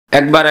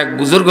একবার এক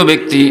বুজুর্গ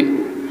ব্যক্তি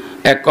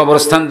এক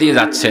কবরস্থান দিয়ে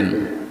যাচ্ছেন।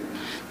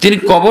 তিনি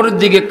কবরের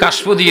দিকে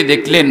কাশফ দিয়ে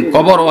দেখলেন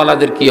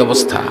কবরওয়ালাদের কি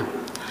অবস্থা।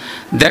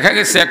 দেখা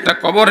গেছে একটা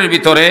কবরের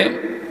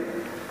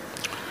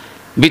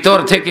ভিতর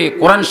থেকে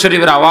কোরআন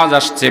শরীফের আওয়াজ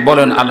আসছে।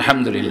 বলেন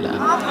আলহামদুলিল্লাহ।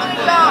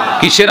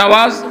 কিসের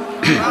আওয়াজ?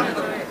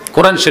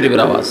 কোরআন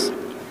শরীফের আওয়াজ।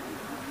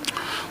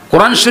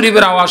 কোরআন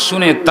শরীফের আওয়াজ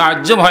শুনে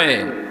তাজ্জব হয়ে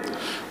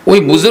ওই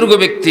বুজুর্গ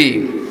ব্যক্তি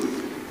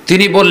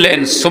তিনি বললেন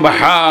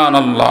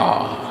সুবহানাল্লাহ।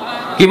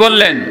 কি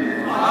বললেন?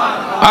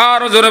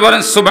 আর জোরে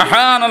বলেন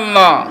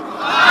সুবহানাল্লাহ।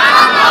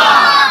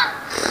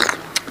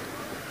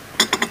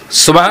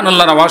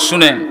 সুবহানাল্লাহর আওয়াজ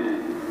শুনে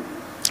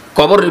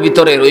কবরের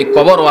ভিতরে ওই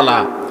কবরওয়ালা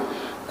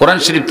কোরআন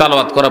শরীফ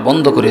তালাওয়াত করা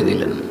বন্ধ করে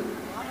দিলেন।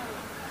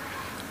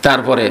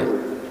 তারপরে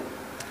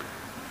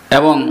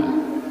এবং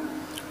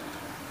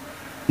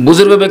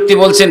বুজুর্গ ব্যক্তি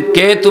বলছেন,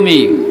 কে তুমি?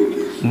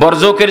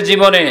 বরজকের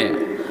জীবনে,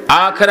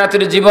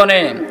 আখিরাতের জীবনে,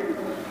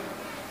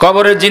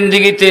 কবরের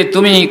জিন্দেগিতে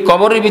তুমি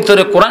কবরের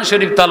ভিতরে কোরআন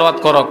শরীফ তালাওয়াত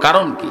করো,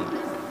 কারণ কি?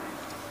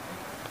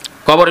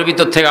 কবরের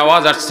ভিতর থেকে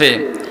আওয়াজ আসছে,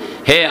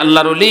 হে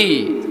আল্লাহর ওলি,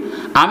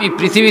 আমি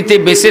পৃথিবীতে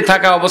বেঁচে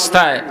থাকা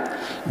অবস্থায়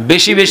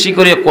বেশি বেশি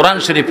করে কোরআন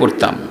শরীফ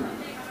পড়তাম।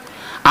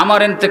 আমার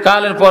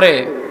ইন্তেকালের পরে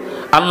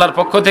আল্লাহর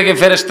পক্ষ থেকে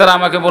ফেরেশতারা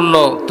আমাকে বলল,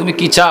 তুমি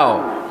কি চাও?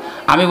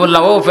 আমি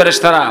বললাম, ও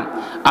ফেরেশতারা,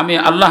 আমি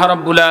আল্লাহ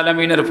রাব্বুল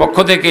আলামিনের পক্ষ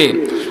থেকে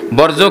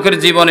বরজকের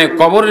জীবনে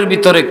কবরের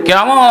ভিতরে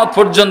কিয়ামত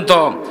পর্যন্ত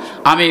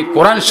আমি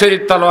কোরআন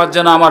শরীফ তালাওয়াত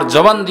যেন আমার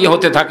জবান দিয়ে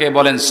হতে থাকে।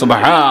 বলেন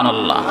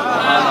সুবহানাল্লাহ।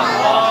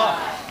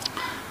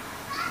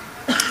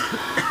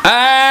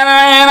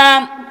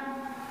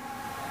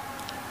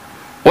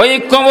 ওই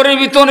কবরের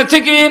ভিতরে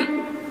থেকে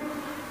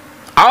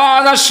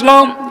আওয়াজ আসলো,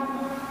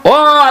 ও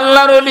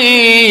আল্লাহর ওলি,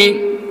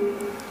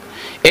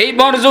 এই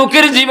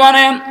বরজকের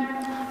জীবনে,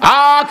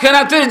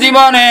 আখিরাতের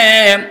জীবনে,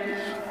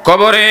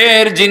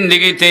 কবরের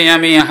জিন্দেগিতে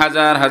আমি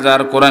হাজার হাজার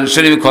কোরআন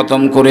শরীফ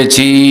খতম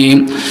করেছি।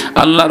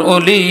 আল্লাহর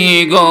ওলি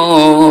গো,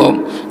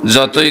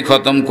 যতই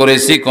খতম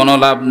করেছি কোনো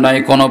লাভ নাই,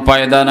 কোনো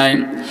ফায়দা নাই।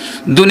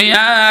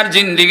 দুনিয়ার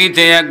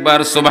জিন্দেগিতে একবার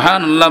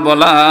সুবহানাল্লাহ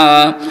বলা,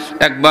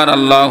 একবার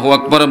আল্লাহু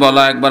আকবার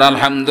বলা, একবার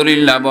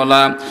আলহামদুলিল্লাহ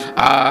বলা,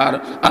 আর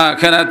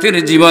আখিরাতের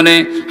জীবনে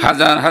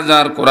হাজার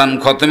হাজার কোরআন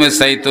খতমের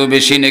চাইতেও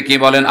বেশি নেকি।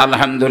 বলেন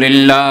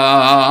আলহামদুলিল্লাহ।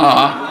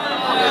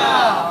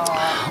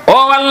 ও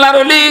আল্লাহর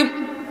ওলি,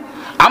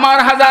 আমার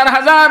হাজার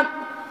হাজার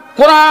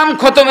কোরআন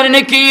খতমের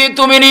নেকি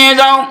তুমি নিয়ে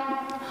যাও,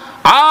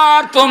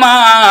 আর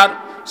তোমার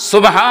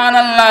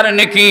সুবহানাল্লাহর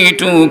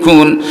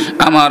নেকিটুকুন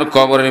আমার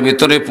কবরের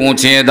ভিতরে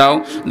পৌঁছে দাও।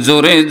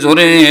 জোরে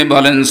জোরে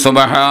বলেন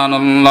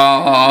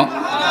সুবহানাল্লাহ।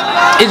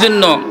 এই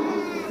জন্য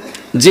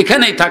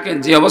যেখানেই থাকেন,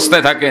 যে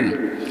অবস্থায় থাকেন,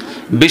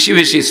 বেশি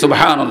বেশি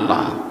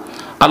সুবহানাল্লাহ,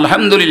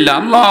 আলহামদুলিল্লাহ,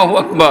 আল্লাহু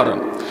আকবার।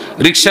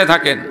 রিকশায়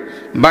থাকেন,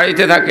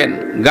 বাড়িতে থাকেন,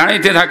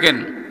 গাড়িতে থাকেন,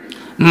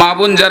 মা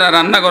বোন যারা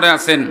রান্নাঘরে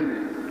আছেন,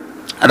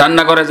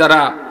 রান্নাঘরে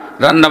যারা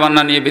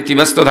রান্নাবান্না নিয়ে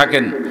ব্যতিব্যস্ত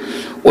থাকেন,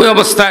 ওই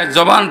অবস্থায়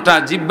জবানটা,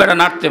 জিহ্বাটা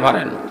নাড়তে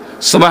পারেন।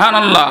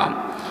 সুবহানাল্লাহ,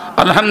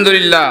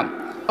 আলহামদুলিল্লাহ,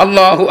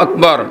 আল্লাহু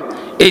আকবার,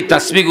 এই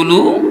তাসবিহগুলো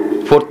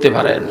পড়তে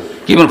পারেন।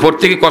 কি বল,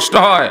 পড়তে কি কষ্ট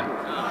হয়?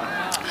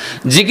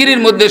 জিকিরের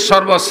মধ্যে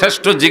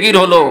সর্বশ্রেষ্ঠ জিকির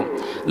হলো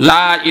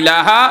লা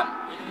ইলাহা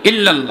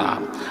ইল্লাল্লাহ,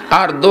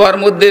 আর দোয়ার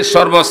মধ্যে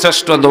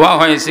সর্বশ্রেষ্ঠ দোয়া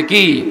হয়েছে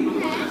কি?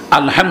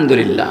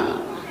 আলহামদুলিল্লাহ।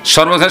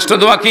 সর্বশ্রেষ্ঠ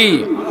দোয়া কি?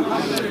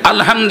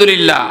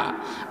 আলহামদুলিল্লাহ।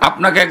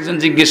 আপনাকে একজন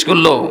জিজ্ঞেস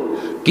করলো,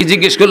 কি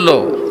জিজ্ঞেস করলো?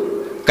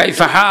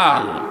 কাইফা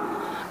হাল।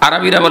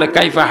 আরবিরা বলে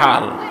কাইফা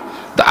হাল,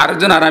 তো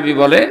আরেকজন আরবি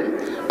বলে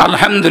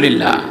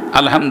আলহামদুলিল্লাহ।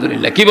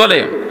 আলহামদুলিল্লাহ কি বলে?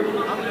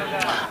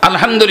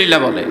 আলহামদুলিল্লাহ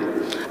বলে।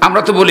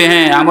 আমরা তো বলি,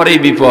 হ্যাঁ আমার এই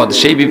বিপদ,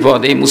 সেই বিপদ,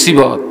 এই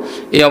মুসিবত,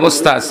 এই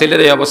অবস্থা,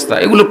 ছেলের এই অবস্থা,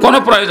 এগুলো কোনো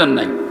প্রয়োজন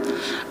নাই।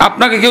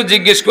 আপনাকে কেউ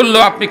জিজ্ঞেস করলো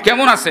আপনি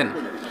কেমন আছেন,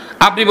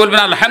 আপনি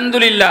বলবেন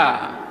আলহামদুলিল্লাহ।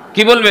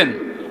 কি বলবেন?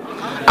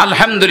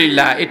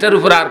 আলহামদুলিল্লাহ। এটার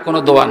উপর আর কোনো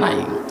দোয়া নাই।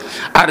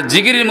 আর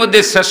জিকিরের মধ্যে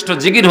শ্রেষ্ঠ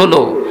জিকির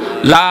হলো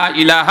লা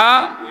ইলাহা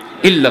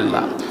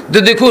ইল্লাল্লাহ। তো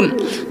দেখুন,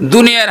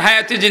 দুনিয়ার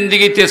হায়াতে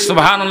জিন্দেগিতে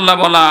সুবহানাল্লাহ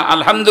বলা,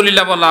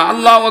 আলহামদুলিল্লাহ বলা,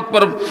 আল্লাহু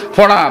আকবার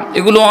পড়া,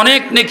 এগুলো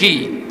অনেক নেকি,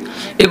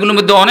 এগুলোর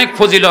মধ্যে অনেক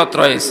ফজিলত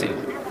রয়েছে।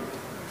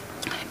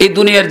 এই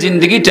দুনিয়ার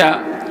জিন্দেগিটা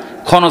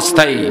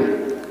ক্ষণস্থায়ী,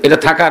 এটা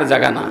থাকার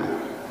জায়গা না।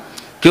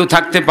 কেউ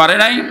থাকতে পারে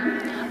নাই,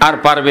 আর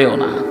পারবেও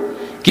না।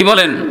 কি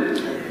বলেন?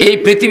 এই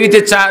পৃথিবীতে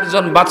 4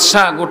 জন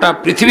বাদশাহ গোটা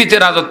পৃথিবীতে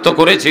রাজত্ব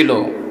করেছিল,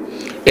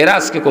 এরা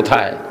আজকে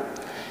কোথায়?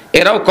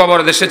 এরাও কবর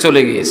দেশে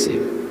চলে গিয়েছে।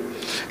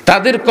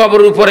 তাদের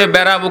কবর উপরে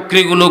বেড়া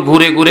বকরিগুলো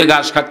ঘুরে ঘুরে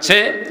ঘাস খাচ্ছে।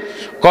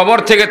 কবর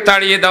থেকে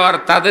তাড়িয়ে দেওয়ার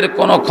তাদের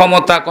কোনো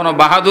ক্ষমতা, কোনো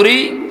বাহাদুরি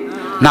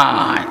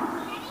নাই।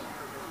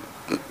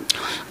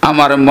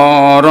 আমার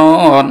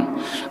মরণ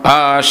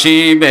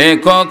আসিবে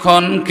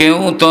কখন কেউ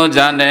তো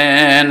জানে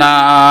না,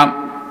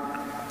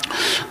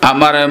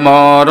 আমার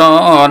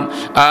মরণ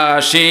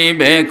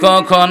আসিবে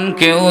কখন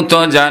কেউ তো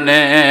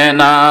জানে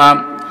না।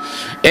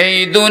 এই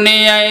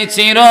দুনিয়ায়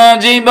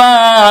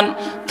চিরজীবন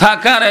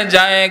থাকার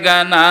জায়গা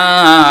না,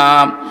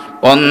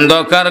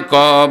 অন্ধকার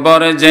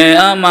কবর যে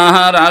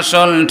আমার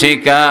আসল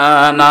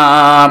ঠিকানা,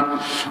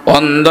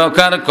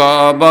 অন্ধকার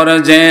কবর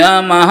যে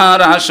আমার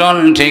আসল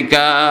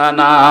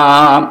ঠিকানা।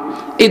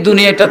 এই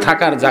দুনিয়াটা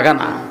থাকার জায়গা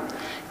না,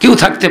 কেউ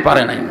থাকতে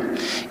পারে নাই।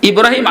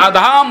 ইব্রাহিম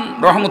আদহাম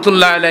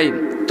রহমতুল্লাহ আলাই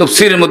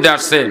তাফসীরের মধ্যে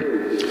আসছে,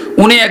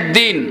 উনি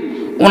একদিন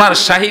ওনার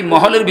শাহী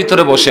মহলের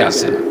ভিতরে বসে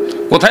আছেন।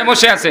 কোথায়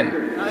বসে আছেন?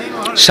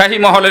 শাহী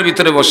মহলের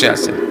ভিতরে বসে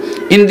আছেন।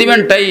 ইন দি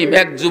মেন টাইম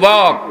এক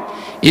যুবক,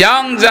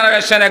 ইয়াং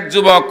জেনারেশন এক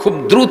যুবক খুব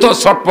দ্রুত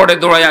ছটপটে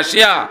দৌড়ায়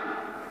আসিয়া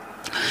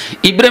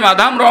ইব্রাহিম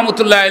আদহাম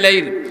রহমতুল্লাহ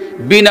আলাইহির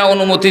বিনা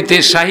অনুমতিতে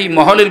শাহী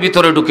মহলের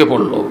ভিতরে ঢুকে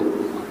পড়ল।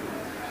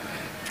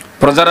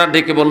 প্রজারা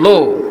ডেকে বলল,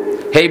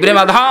 হে ইব্রাহিম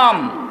আদহাম,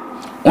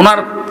 ওনার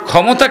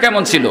ক্ষমতা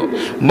কেমন ছিল?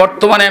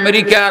 বর্তমানে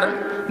আমেরিকার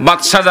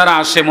বাদশাহ যারা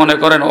আসে, মনে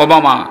করেন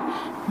ওবামা,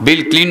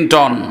 বিল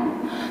ক্লিন্টন,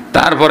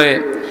 তারপরে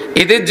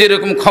এদের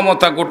যেরকম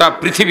ক্ষমতা গোটা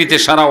পৃথিবীতে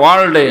সারা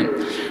ওয়ার্ল্ডে,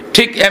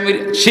 ঠিক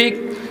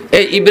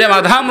এই ইব্রাহিম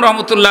আদহাম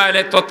রহমতুল্লাহ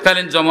আলাইহি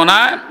তৎকালীন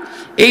জমানায়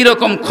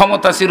এইরকম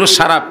ক্ষমতা ছিল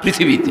সারা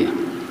পৃথিবীতে।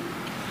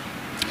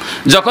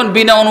 যখন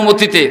বিনা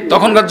অনুমতিতে,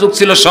 তখনকার যুগ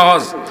ছিল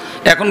সহজ,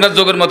 এখনকার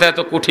যুগের মতো এত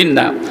কঠিন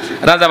না।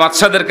 রাজা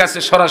বাদশাদের কাছে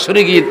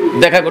সরাসরি গিয়ে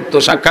দেখা করতো,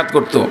 সাক্ষাৎ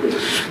করতো।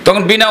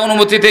 তখন বিনা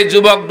অনুমতিতে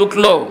যুবক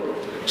ঢুকলো,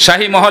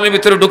 শাহী মহলের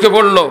ভিতরে ঢুকে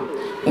পড়লো,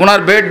 ওনার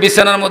বেড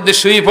বিছানার মধ্যে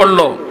শুয়ে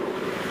পড়লো।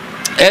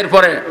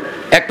 এরপরে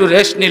একটু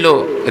রেস্ট নিল,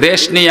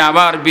 রেস্ট নিয়ে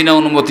আবার বিনা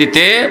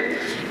অনুমতিতে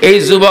এই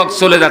যুবক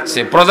চলে যাচ্ছে।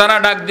 প্রজারা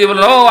ডাক দিয়ে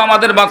বলল, ও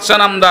আমাদের বাদশাহ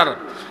নামদার,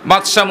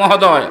 বাদশাহ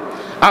মহোদয়,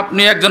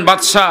 আপনি একজন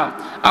বাদশাহ,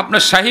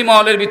 আপনার শাহী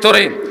মহলের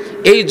ভিতরে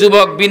এই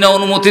যুবক বিনা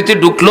অনুমতিতে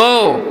ঢুকলো,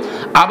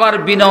 আবার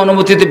বিনা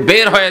অনুমতিতে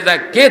বের হয়ে যায়,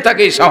 কে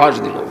তাকে এই সাহস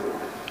দিল?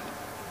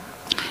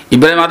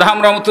 ইব্রাহিম আদহাম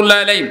রহমতুল্লাহ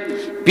আলাইহি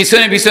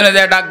পিছনে পিছনে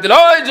যায় ডাক দিল,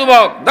 ওই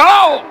যুবক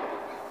দাঁড়াও,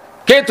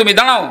 কে তুমি?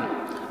 দাঁড়াও,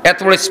 এত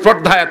বড়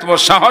স্পর্ধা, এত বড়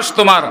সাহস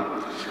তোমার,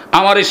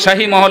 আমার এই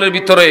শাহী মহলের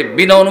ভিতরে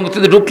বিনা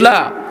অনুমতিতে ঢুকলা,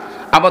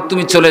 আবার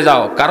তুমি চলে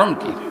যাও, কারণ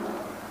কি?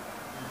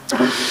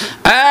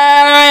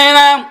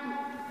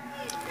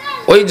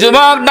 ওই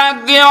যুবক ডাক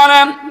দিয়ে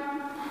বলেন,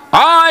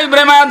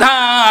 ইব্রাহিম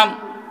আদহাম,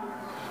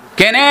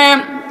 কেনে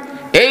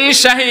এই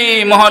শাহী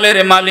মহলের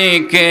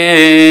মালিক কে?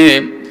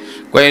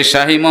 কই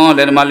শাহী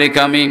মহলের মালিক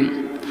আমি।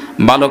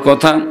 ভালো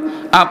কথা,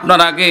 আপনার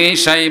আগে এই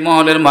শাহী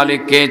মহলের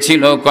মালিক কে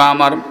ছিল?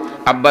 আমার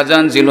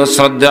আব্বাজান ছিল,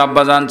 শ্রদ্ধা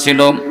আব্বাজান ছিল।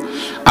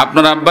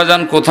 আপনার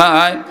আব্বাজান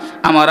কোথায়?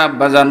 আমার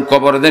আব্বাজান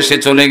কবর দেশে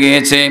চলে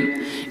গিয়েছে।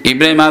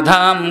 ইব্রাহিম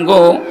আদহাম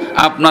গো,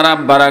 আপনার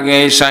আব্বার আগে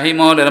এই শাহী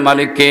মহলের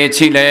মালিক কে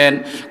ছিলেন?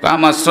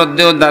 আমার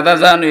শ্রদ্ধেয়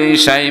দাদাজান এই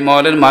শাহী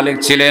মহলের মালিক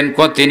ছিলেন।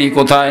 তিনি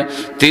কোথায়?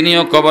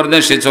 তিনিও কবর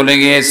দেশে চলে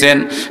গিয়েছেন।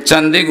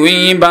 চান্দি গুই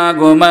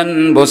বাগমান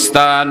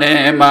বস্তানে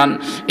মান,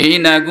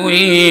 ইনা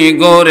গুই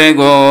গোরে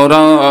গোর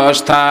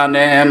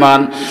স্থানে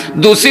মান,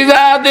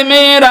 দুসিজাদ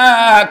মেরা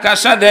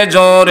কাসাদে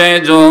জোরে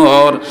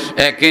জোর,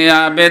 একে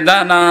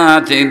আবেদানা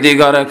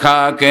দিগর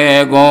খাকে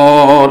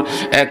গোর,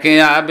 একে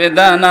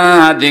আবেদানা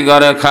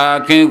দিগর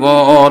খাকে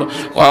গোর।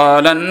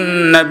 قال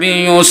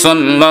النبي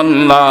صلى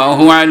الله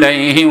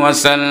عليه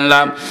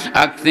وسلم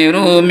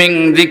أكثروا من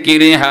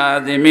ذكر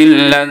هذه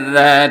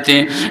اللذات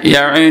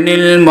يعني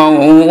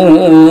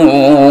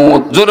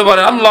الموت। জোরে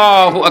বলে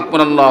আল্লাহু আকবার,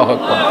 আল্লাহু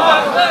আকবার।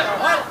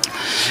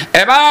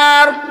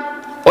 এবার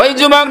ওই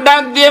যুবক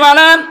ডাক দিয়ে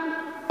বলেন,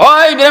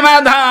 ওই ইব্রাহিম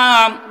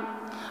আদহাম,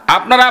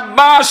 আপনার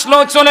আব্বা আসলো,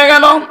 চলে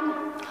গেল,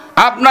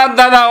 আপনার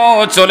দাদাও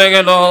চলে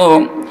গেল,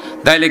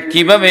 তাইলে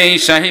কিভাবে এই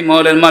শাহী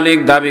মহলের মালিক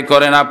দাবি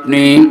করেন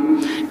আপনি?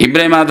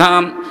 ইব্রাহিম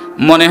আদহাম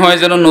মনে হয়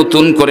যেন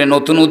নতুন করে,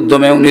 নতুন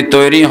উদ্যমে উনি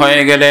তৈরি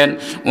হয়ে গেলেন।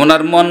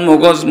 ওনার মন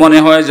মগজ মনে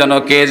হয় যেন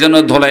কে যেন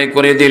ধোলাই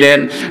করে দিলেন।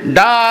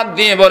 ডাক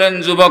দিয়ে বলেন,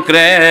 যুবক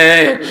রে,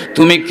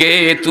 তুমি কে?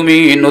 তুমি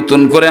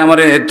নতুন করে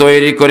আমারে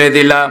তৈরি করে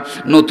দিলা,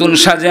 নতুন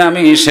সাজে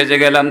আমি সেজে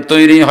গেলাম,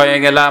 তৈরি হয়ে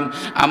গেলাম,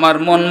 আমার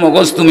মন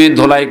মগজ তুমি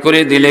ধোলাই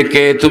করে দিলে,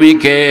 কে? তুমি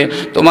কে?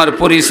 তোমার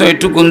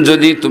পরিচয়টুকুন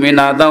যদি তুমি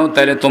না দাও,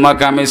 তাহলে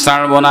তোমাকে আমি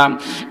ছাড়বো না।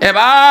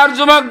 এবার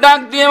যুবক ডাক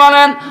দিয়ে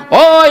বলেন,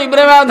 ও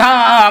ইব্রাহিম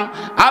আদহাম,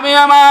 আমি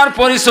আমার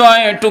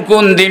পরিচয়টুকুন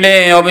দিলে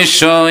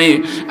অবশ্যই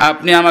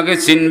আপনি আমাকে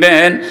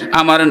চিনবেন।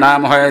 আমার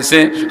নাম হয়েছে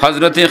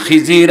হযরতে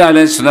খিজির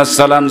আলাইহিস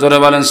সালাম। জোরে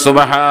বলেন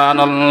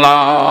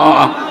সুবহানাল্লাহ।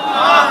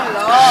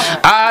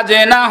 আজ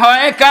না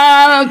হয়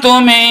কাল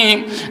তুমি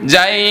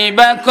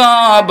যাইবা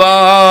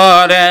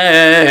কবরে,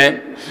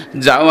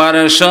 যাওয়ার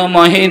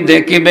সময়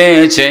দেখবে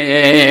চে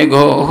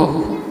গো।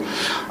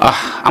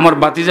 আমার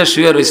বাতিজা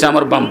শুয়ে রয়েছে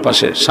আমার বাম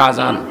পাশে,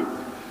 শাহজাহান,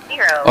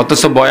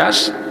 অথচ বয়স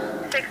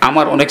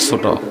আমার অনেক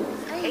ছোট,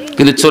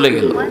 কিন্তু চলে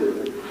গেল।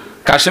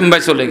 কাশেম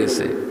ভাই চলে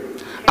গেছে।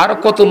 আরো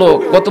কত লোক,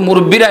 কত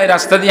মুরব্বীরা এই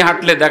রাস্তা দিয়ে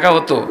হাঁটলে দেখা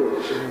হতো।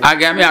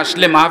 আগে আমি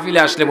আসলে, মাহফিলে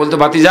আসলে বলতো,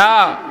 ভাতিজা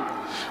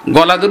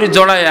গলা ধরে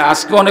জড়ায়,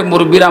 আজকে অনেক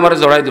মুরব্বীরা আমার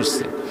জড়াই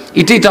ধরছে।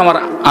 এটাই তো আমার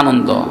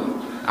আনন্দ।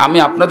 আমি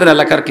আপনাদের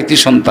এলাকার কৃতি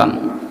সন্তান,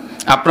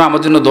 আপনারা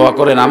আমার জন্য দোয়া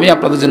করেন, আমি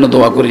আপনাদের জন্য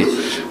দোয়া করি।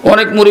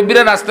 অনেক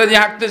মুরব্বীরা রাস্তা দিয়ে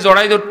হাঁটতে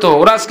জড়াই ধরতো,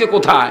 ওরা আজকে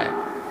কোথায়?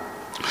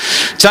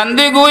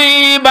 চান্দি গুই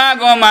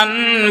বাগমান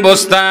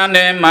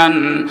বস্তানে মান,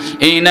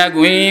 ইনা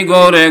গুই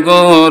গোরে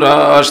গোর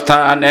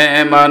স্থানে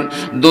মান,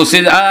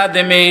 দুসিজ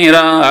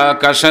আদমিরা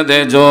কাশদে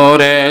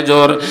জোরে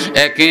জোর,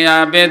 একে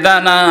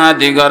আবেদানা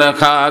দিগর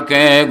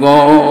খাকে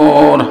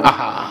গোর।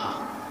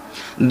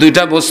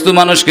 দুইটা বস্তু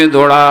মানুষকে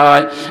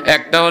দৌড়ায়,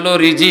 একটা হলো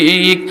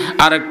রিজিক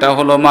আর একটা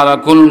হলো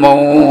মালাকুল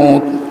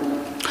মউত।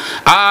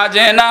 আজ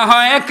না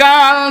হয়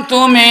কাল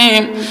তুমি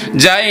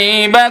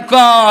যাইবা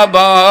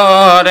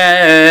কবরে,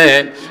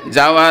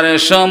 যাওয়ার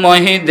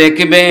সময়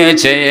দেখবে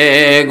চেয়ে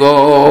গো,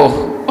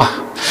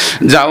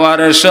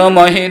 যাওয়ার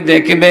সময়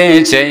দেখবে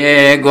চেয়ে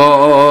গো,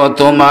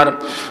 তোমার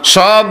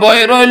সবই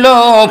রইল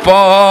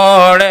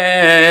পড়ে,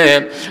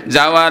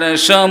 যাওয়ার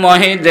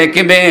সময়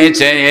দেখবে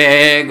চেয়ে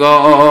গো।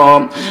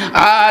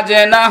 আজ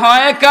না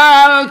হয়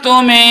কাল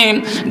তুমি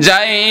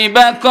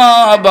যাইবা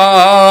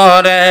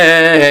কবরে,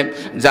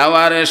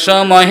 যাওয়ার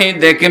সময়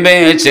দেখবে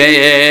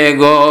চেয়ে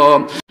গো,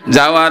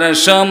 যাওয়ার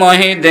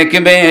সময়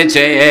দেখবে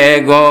চেয়ে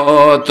গো,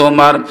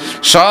 তোমার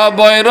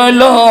সবই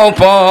রইল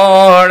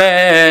পড়ে,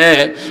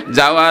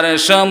 যাওয়ার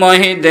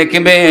সময়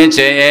দেখবে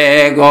চেয়ে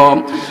গো।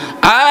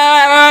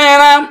 আর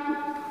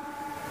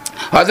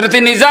হযরত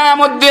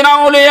নিজামউদ্দিন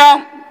আউলিয়া,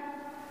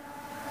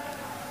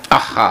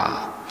 আহা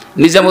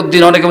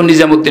নিজামউদ্দিন, অনেকে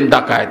নিজামউদ্দিন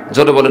ডাকাত,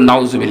 জোরে বলেন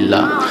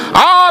নাউজুবিল্লাহ,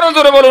 আর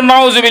জোরে বলুন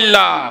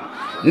নাউজুবিল্লাহ।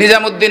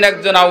 নিজামউদ্দিন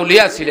একজন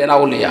আউলিয়া ছিলেন,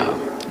 আউলিয়া।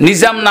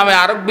 নিজাম নামে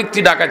আরব ব্যক্তি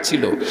ডাকাত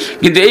ছিল,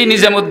 কিন্তু এই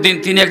নিজামউদ্দিন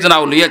তিনি একজন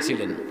আউলিয়া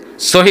ছিলেন।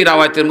 সহিহ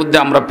রাওয়ায়াতের মধ্যে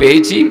আমরা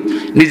পেয়েছি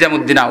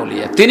নিজামউদ্দিন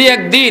আউলিয়া। তিনি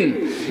একদিন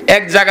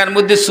এক জায়গার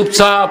মধ্যে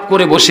চুপচাপ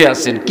করে বসে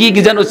আছেন, কি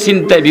যেন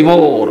চিন্তায়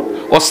বিভোর,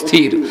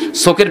 অস্থির,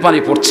 চোখের পানি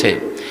পড়ছে।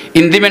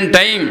 ইন দি মেন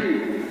টাইম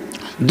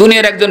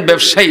দুনিয়ার একজন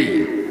ব্যবসায়ী,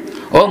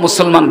 ও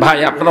মুসলমান ভাই,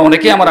 আপনারা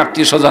অনেকেই আমার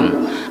আত্মীয় স্বজন,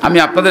 আমি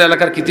আপনাদের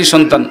এলাকার কৃতি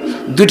সন্তান,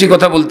 দুটি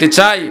কথা বলতে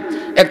চাই,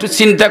 একটু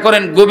চিন্তা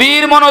করেন,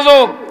 গভীর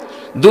মনোযোগ।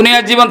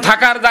 দুনিয়ার জীবন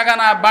থাকার জায়গা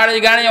না, বাড়ি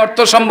গাড়ি অর্থ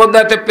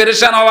সম্পদে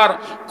পেরেশান হওয়ার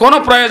কোনো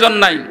প্রয়োজন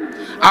নাই।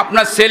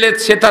 আপনার ছেলে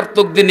সে তার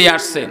তকদির নিয়ে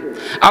আসছে,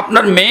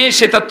 আপনার মেয়ে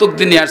সে তার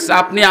তকদির নিয়ে আসছে,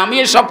 আপনি আমি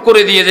সব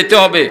করে দিয়ে যেতে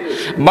হবে,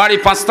 বাড়ি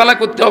পাঁচতলা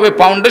করতে হবে,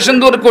 ফাউন্ডেশন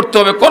দূর করতে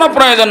হবে, কোনো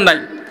প্রয়োজন নাই।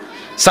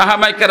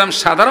 সাহাবায়ে কেরাম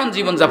সাধারণ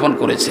জীবন যাপন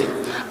করেছে।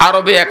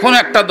 আরবে এখন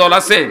একটা দল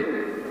আছে,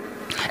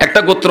 একটা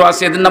গোত্র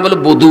আছে, এদের নাম হলো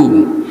বধু।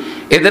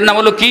 এদের নাম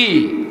হলো কি?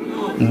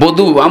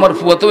 বধু। আমার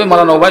ফুয়াতো ভাই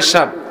মাওলানা ওবায়দ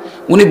সাহেব,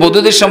 উনি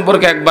বধুদের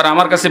সম্পর্কে একবার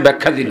আমার কাছে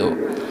ব্যাখ্যা দিল।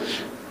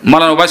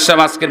 মাওলানা ওবায়দ সাহেব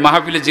আজকের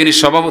মাহফিলের যিনি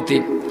সভাপতি,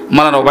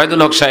 মাওলানা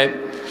ওবায়দুল হক সাহেব,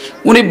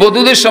 উনি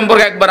বধুদের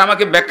সম্পর্কে একবার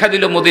আমাকে ব্যাখ্যা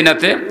দিল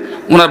মদিনাতে।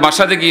 ওনার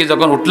বাসাতে গিয়ে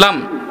যখন উঠলাম,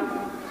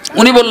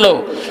 উনি বলল,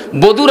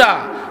 বধুরা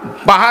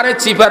পাহাড়ের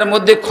চিপার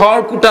মধ্যে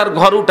খড়কুটার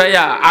ঘর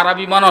উঠাইয়া,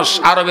 আরবি মানুষ,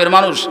 আরবের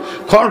মানুষ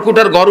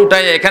খড়কুটার ঘর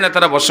উঠাইয়া এখানে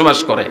তারা বসবাস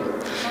করে।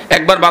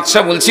 একবার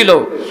বাদশাহ বলছিল,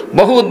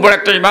 বহুত বড়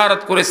একটা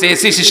ইমারত করেছে,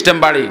 এসি সিস্টেম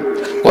বাড়ি,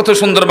 কত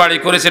সুন্দর বাড়ি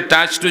করেছে,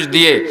 টাচ টুচ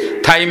দিয়ে,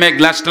 থাইমে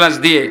গ্লাস ট্লাস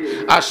দিয়ে,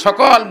 আর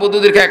সকল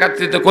বধূদেরকে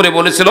একত্রিত করে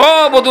বলেছিল, ও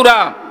বধুরা,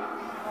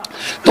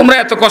 তোমরা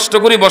এত কষ্ট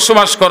করে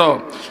বসবাস করো,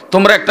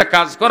 তোমরা একটা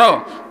কাজ করো,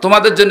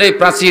 তোমাদের জন্য এই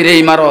প্রাচীর, এই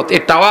ইমারত,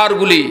 এই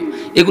টাওয়ারগুলি,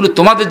 এগুলো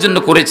তোমাদের জন্য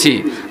করেছি,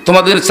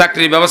 তোমাদের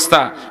চাকরির ব্যবস্থা,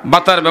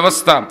 বাতার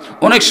ব্যবস্থা,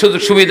 অনেক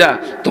সুযোগ সুবিধা,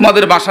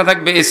 তোমাদের বাসা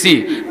থাকবে এসি,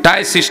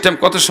 টাই সিস্টেম,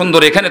 কত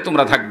সুন্দর, এখানে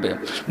তোমরা থাকবে।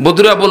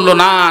 বধুরা বলল,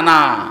 না না,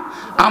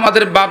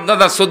 আমাদের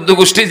বাপদাদা 14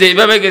 গোষ্ঠী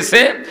যেইভাবে গেছে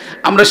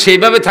আমরা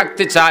সেইভাবে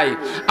থাকতে চাই,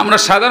 আমরা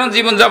সাধারণ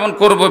জীবন যাপন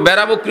করবো,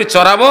 বেড়া বকরি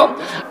চড়াবো,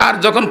 আর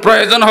যখন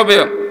প্রয়োজন হবে,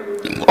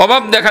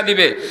 অভাব দেখা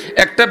দিবে,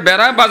 একটা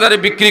বেড়া বাজারে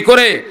বিক্রি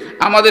করে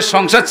আমাদের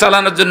সংসার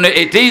চালানোর জন্য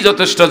এটাই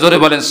যথেষ্ট। জোরে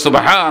বলেন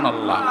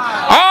সুবহানাল্লাহ,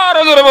 আর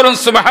জোরে বলেন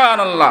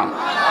সুবহানাল্লাহ।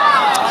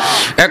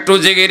 একটু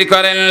জিকির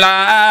করেন,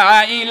 লা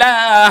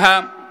ইলাহা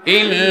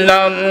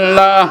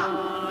ইল্লাল্লাহ,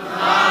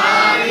 লা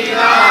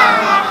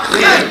ইলাহা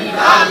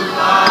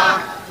ইল্লাল্লাহ,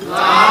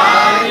 লা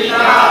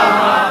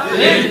ইলাহা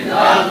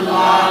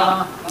ইল্লাল্লাহ,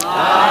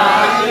 লা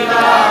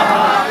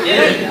ইলাহা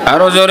ইল্লাল্লাহ,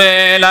 আর জোরে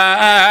লা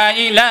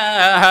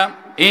ইলাহা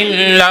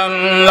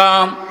ইল্লাল্লাহ,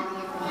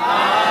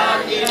 লা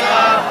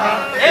ইলাহা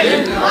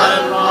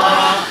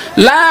ইল্লাল্লাহ,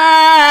 লা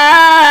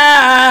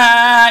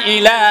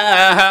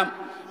ইলাহা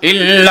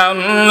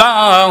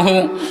ইল্লাল্লাহু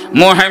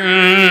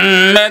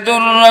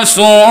মুহাম্মাদুর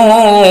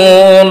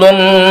রাসূলুল্লাহ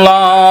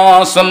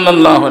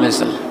সাল্লাল্লাহু আলাইহি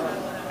সাল্লাম।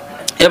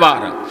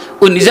 এবার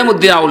ওই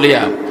নিজামউদ্দিন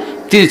আউলিয়া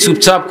তিনি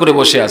চুপচাপ করে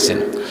বসে আছেন।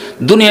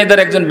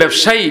 দুনিয়াদার একজন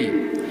ব্যবসায়ী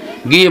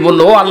গিয়ে বলল,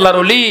 ও আল্লাহর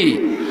ওলি,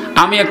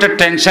 আমি একটা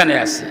টেনশনে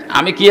আছি।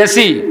 আমি কি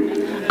আছি?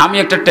 আমি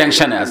একটা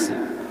টেনশনে আছি।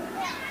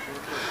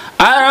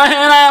 আর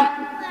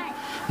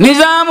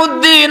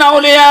নিজামউদ্দিন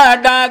আউলিয়া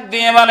ডাক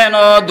দিয়ে বলেন,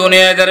 ও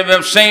দুনিয়াদার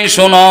ব্যবসায়ী,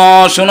 শোনো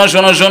শোনো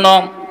শোনো শোনো,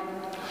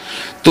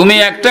 তুমি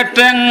একটা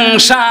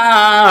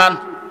টেনশন,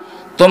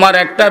 তোমার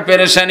একটা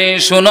পেরেশানি,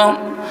 শোনো,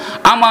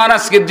 আমার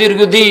আজকে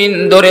দীর্ঘদিন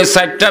ধরে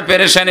 4টা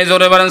পেরেশানি।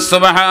 জোরে বলেন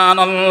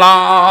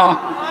সুবহানাল্লাহ।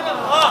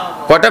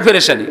 কটা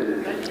পেরেশানি?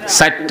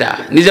 4টা।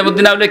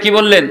 নিজামউদ্দিন আউলিয়া কি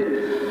বললেন?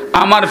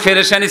 আমার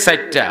পেরেশানি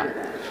 4টা,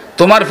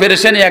 তোমার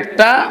পেরেশানি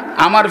একটা,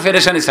 আমার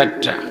পেরেশানি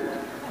 4টা।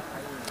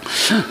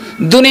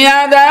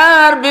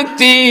 দুনিয়াদার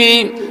ব্যক্তি,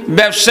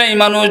 ব্যবসায়ী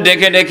মানুষ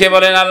ডেকে ডেকে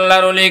বলেন,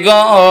 আল্লাহর ওলি গো,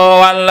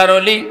 আল্লাহর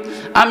ওলি,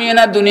 আমি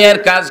না দুনিয়ার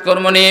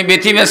কাজকর্ম নিয়ে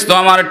ব্যতিব্যস্ত,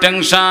 আমার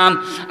টেনশন,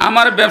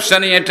 আমার ব্যবসা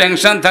নিয়ে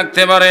টেনশন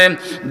থাকতে পারে,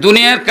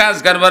 দুনিয়ার কাজ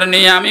কারবার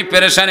নিয়ে আমি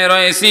পেরেশানি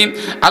রয়েছি।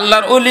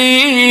 আল্লাহর ওলি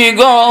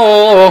গো,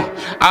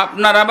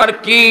 আপনার আবার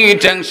কি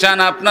টেনশন,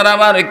 আপনার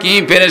আবার কি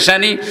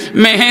পেরেশানি,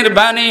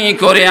 মেহেরবানি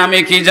করে আমি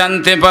কি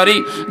জানতে পারি?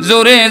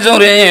 জোরে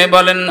জোরে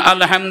বলেন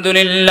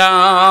আলহামদুলিল্লাহ।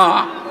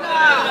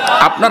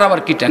 আপনার আবার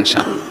কি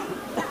টেনশন?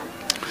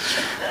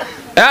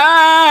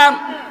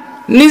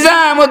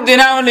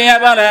 নিজামুদ্দিন আউলিয়া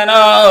বলেন,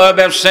 ও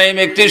ব্যবসায়ী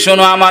ব্যক্তি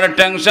শোনো, আমার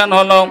টেনশন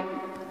হলো,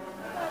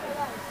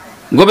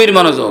 গভীর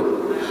মনোযোগ,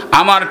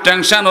 আমার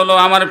টেনশন হলো,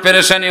 আমার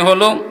পেরেশানি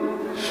হলো,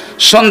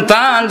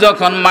 সন্তান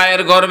যখন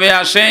মায়ের গর্ভে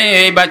আসে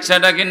এই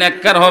বাচ্চাটা কি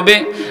নেককার হবে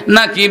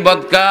নাকি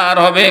বদকার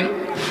হবে?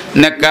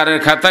 নেককারের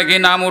খাতা কি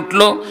নাম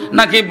উঠলো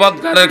নাকি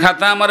বদকারের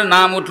খাতা আমার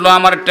নাম উঠলো?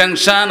 আমার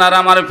টেনশন আর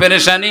আমার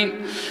পেরেশানি।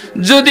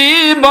 যদি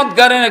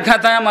বদকারের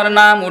খাতায় আমার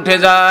নাম উঠে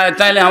যায়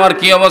তাহলে আমার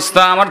কি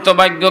অবস্থা? আমার তো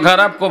ভাগ্য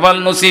খারাপ, কপাল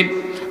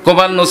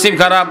নসিব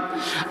খারাপ।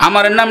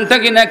 আমার নামটা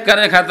কি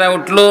নেককারের খাতায়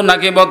উঠলো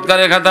নাকি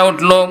বদকারের খাতা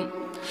উঠলো?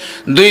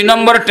 2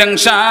 নম্বর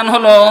টেনশন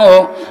হলো,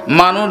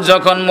 মানুষ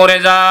যখন মরে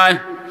যায়,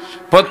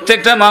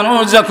 প্রত্যেকটা মানুষ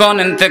যখন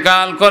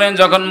ইন্তেকাল করেন,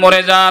 যখন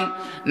মরে যান,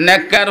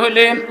 নেককার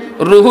হলে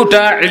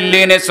রুহুটা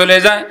ইল্লিনে চলে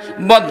যায়,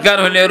 বদকার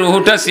হলে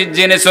রুহুটা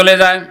সিজ্জিনে চলে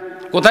যায়।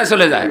 কোথায়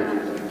চলে যায়?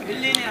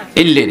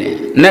 ইল্লিনে।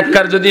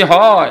 নেককার যদি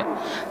হয়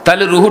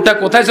তাহলে রুহুটা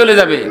কোথায় চলে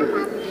যাবে?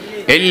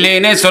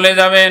 ইল্লিনে চলে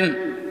যাবেন।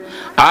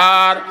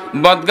 আর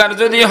বদকার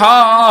যদি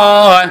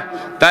হয়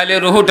তাহলে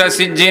রুহুটা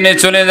সিজ্জিনে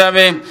চলে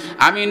যাবে।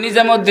 আমি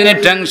নিজামুদ্দিনের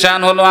টেনশন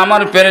হলো,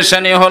 আমার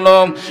পেরেশানি হলো,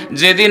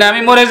 যেদিন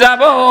আমি মরে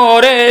যাব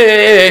রে,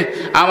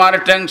 আমার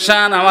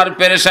টেনশন, আমার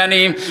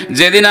পেরেশানি,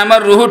 যেদিন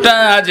আমার রুহুটা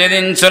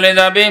যেদিন চলে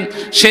যাবে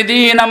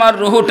সেদিন আমার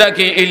রুহুটা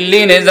কি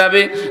ইল্লিনে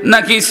যাবে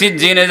নাকি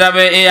সিজ্জিনে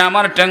যাবে? এই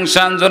আমার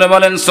টেনশন। জোরে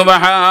বলেন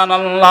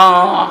সুবহানাল্লাহ।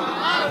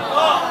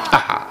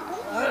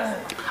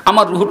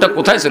 আমার রুহুটা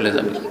কোথায় চলে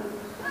যাবে?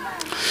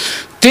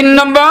 3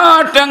 নম্বর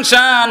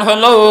টেনশন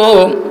হলো,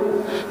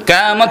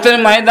 কিয়ামতের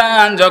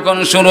ময়দান যখন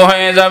শুরু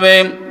হয়ে যাবে,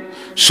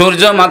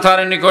 সূর্য মাথার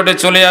নিকটে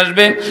চলে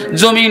আসবে,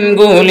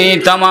 জমিনগুলি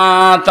তামা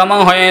তামা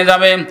হয়ে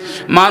যাবে,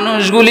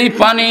 মানুষগুলি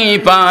পানি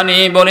পানি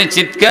বলে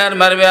চিৎকার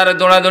মারবে আর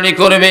দৌড়াদৌড়ি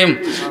করবে।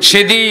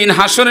 সেদিন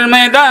হাসরের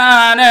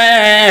ময়দানে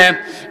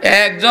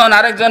একজন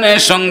আরেকজনের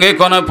সঙ্গে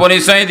কোনো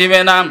পরিচয়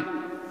দিবে না,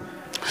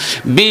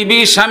 বিবি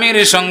স্বামীর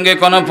সঙ্গে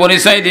কোনো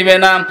পরিচয় দিবে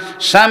না,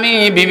 স্বামী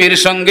বিবির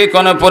সঙ্গে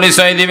কোনো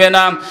পরিচয় দিবে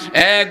না,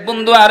 এক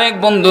বন্ধু আরেক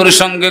বন্ধুর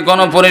সঙ্গে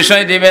কোনো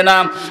পরিচয় দিবে না।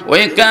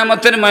 ওই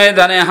কিয়ামতের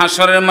ময়দানে,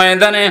 হাসরের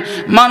ময়দানে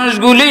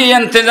মানুষগুলি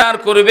ইন্তজার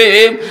করবে,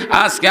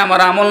 আজকে আমার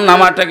আমল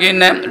নামাটা কি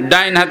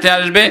ডাইন হাতে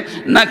আসবে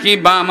নাকি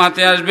বাম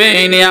হাতে আসবে,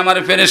 এই নিয়ে আমার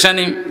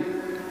পেরেশানি।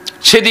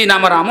 সেদিন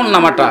আমার আমল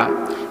নামাটা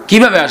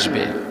কিভাবে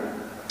আসবে?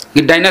 কি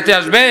ডাইন হাতে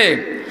আসবে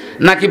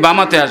নাকি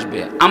বামাতে আসবে?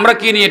 আমরা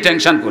কি নিয়ে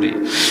টেনশন করি?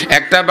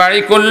 একটা বাড়ি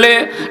করলে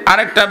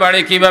আরেকটা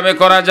বাড়ি কিভাবে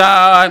করা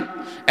যায়,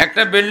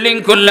 একটা বিল্ডিং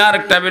করলে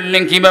আরেকটা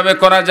বিল্ডিং কিভাবে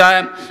করা যায়,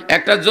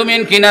 একটা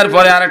জমিন কেনার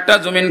পরে আরেকটা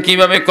জমিন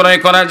কিভাবে ক্রয়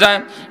করা যায়,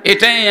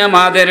 এটাই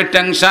আমাদের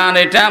টেনশন,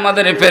 এটা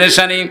আমাদের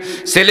পেরেশানি।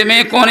 ছেলে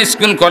মেয়ে কোন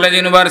স্কুল কলেজ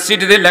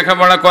ইউনিভার্সিটিতে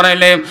লেখাপড়া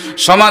করাইলে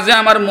সমাজে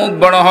আমার মুখ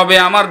বড় হবে,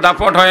 আমার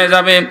দাপট হয়ে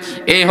যাবে,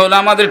 এই হলো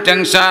আমাদের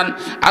টেনশন।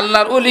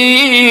 আল্লাহর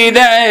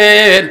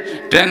ওলিদের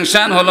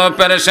টেনশন হলো,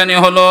 পেরেশানি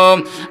হলো,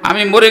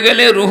 আমি মরে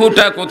গেলে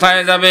রুহুটা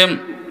কোথায় যাবে?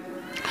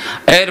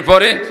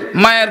 এরপরে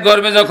মায়ের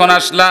গর্ভে যখন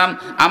আসলাম,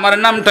 আমার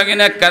নামটা কি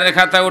নেককারের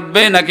খাতা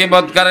উঠবে নাকি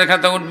বদকারের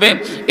খাতা উঠবে,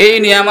 এই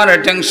নিয়ে আমার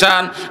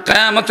টেনশন।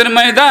 কিয়ামতের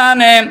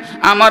ময়দানে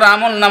আমার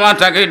আমল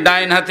নামাটাকে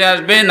ডাইন হাতে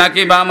আসবে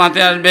নাকি বাম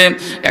হাতে আসবে?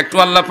 একটু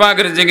আল্লাহ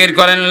পাকের জিকির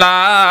করেন, লা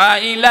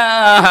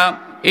ইলাহা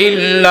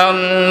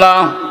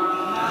ইল্লাল্লাহ,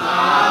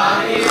 লা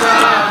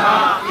ইলাহা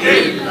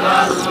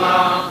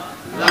ইল্লাল্লাহ,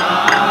 লা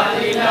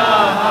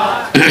ইলাহা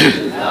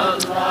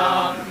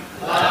ইল্লাল্লাহ,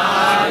 লা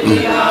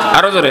ইলাহা,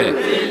 আরো জোরে,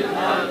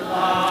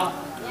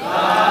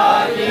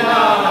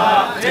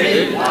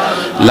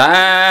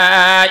 লা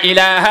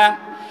ইলাহা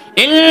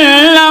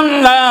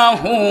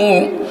ইল্লাল্লাহু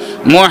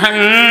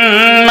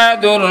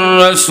মুহাম্মাদুর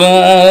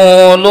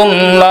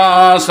রাসূলুল্লাহ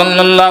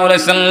সাল্লাল্লাহু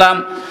আলাইহি সাল্লাম।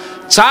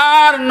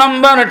 4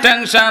 নম্বর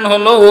টেনশন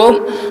হলো,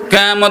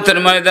 কিয়ামতের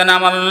ময়দানে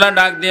আমার আল্লাহ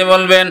ডাক দিয়ে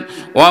বলবেন,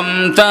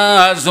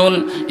 ওয়ামতাজুল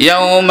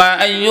ইয়াউমা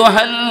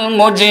আইয়ুহাল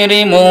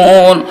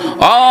মুজরিমুন,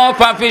 ও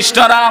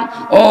পাপিষ্ঠরা,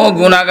 ও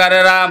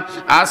গুনাহগারেরা,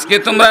 আজকে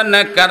তোমরা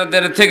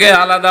নেককারদের থেকে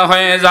আলাদা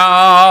হয়ে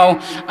যাও।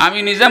 আমি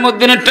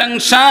নিজামুদ্দিনের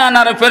টেনশন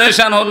আর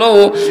পেরেশান হলো,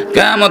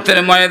 কিয়ামতের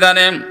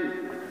ময়দানে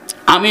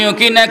আমিও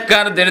কি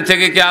নেককারদের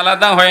থেকে কি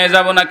আলাদা হয়ে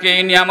যাব নাকি,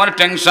 এই নিয়ে আমার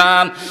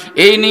টেনশন,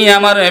 এই নিয়ে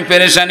আমার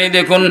পেরেশানি।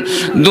 দেখুন,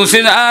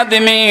 দুসির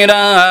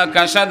আদমিরা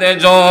কাসাদে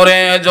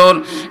জোরে জোর,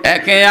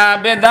 একে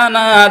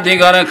আবেদানা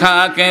দিগর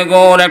খাকে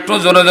গোর। একটু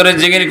জোরে জোরে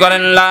জিকির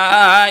করেন, লা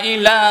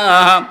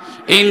ইলাহা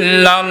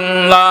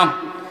ইল্লাল্লাহ,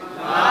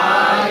 লা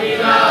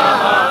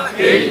ইলাহা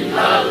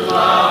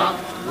ইল্লাল্লাহ,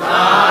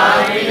 লা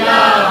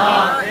ইলাহা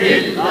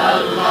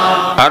ইল্লাল্লাহ,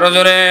 আরো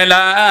জোরে,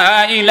 লা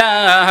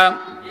ইলাহা,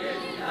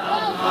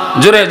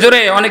 জোরে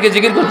জোরে, অনেকে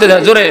জিকির করতে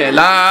যায় জোরে,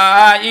 লা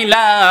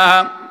ইলাহা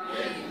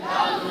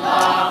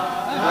ইল্লাল্লাহ,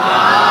 লা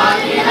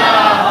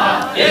ইলাহা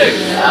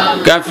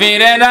ইল্লাল্লাহ।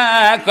 কাফিরেরা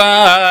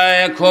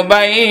কয়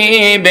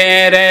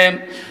খুবাইবেরে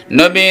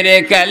নবীর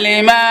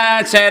কালিমা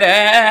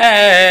ছেড়ে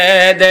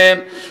দে,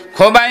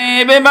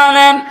 খুবাইবে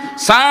বলেন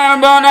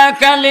সাবন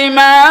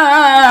কালিমা,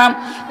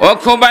 ও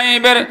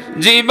খুবাইবের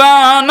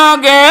জীবন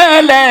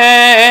গেলে,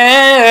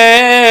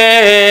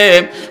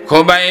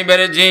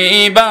 খুবাইবের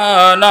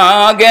জীবন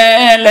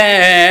গেলে,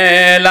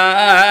 লা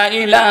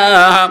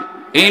ইলাহা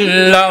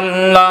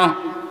ইল্লাল্লাহ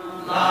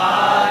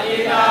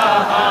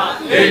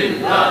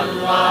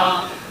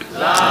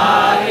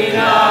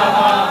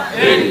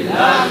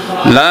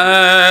লা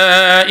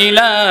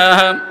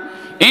ইলাহা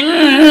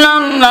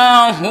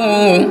ইল্লাল্লাহু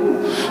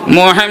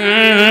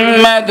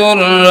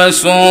মুহাম্মাদুর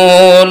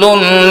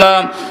রাসূলুল্লাহ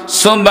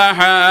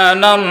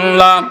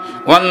সুবহানাল্লাহ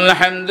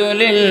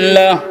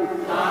ওয়ালহামদুলিল্লাহ।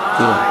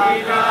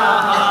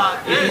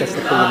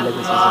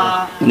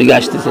 উনি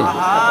আসতেছে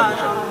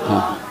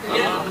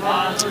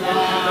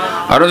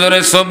আর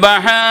জোরে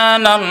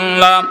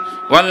সুবহানাল্লাহ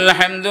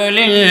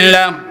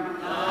ওয়ালহামদুলিল্লাহ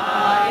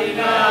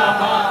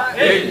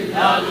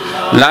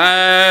লা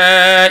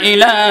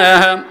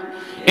ইলাহা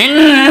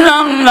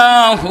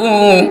ইল্লাল্লাহু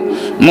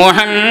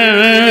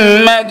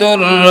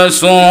মুহাম্মাদুর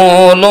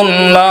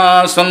রাসূলুল্লাহ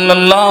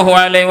সাল্লাল্লাহু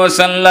আলাইহি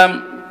ওয়াসাল্লাম।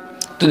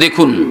 তো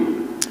দেখুন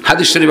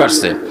হাদিস শরীফ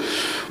আসছে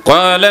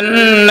قال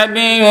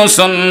النبي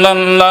صلى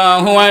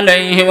الله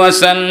عليه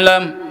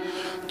وسلم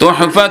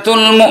تحفة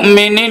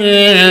المؤمن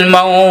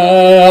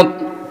الموت।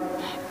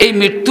 এই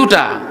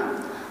মৃত্যুটা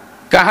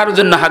কাহার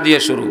জন্য হাদিয়া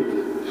স্বরূপ,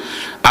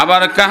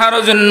 আবার কাহার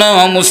জন্য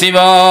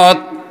মুসিবত।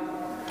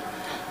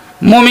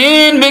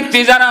 মুমিন ব্যক্তি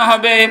যারা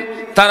হবে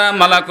তারা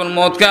মালাকুল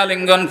মউতকে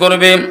আলিঙ্গন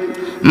করবে,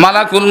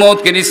 মালাকুল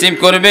মউতকে রিসিভ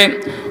করবে।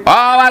 ও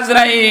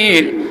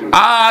আজরাইল,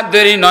 আর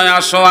দেরি নয়,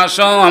 আসো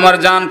আসো, আমার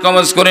জান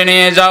কবজ করে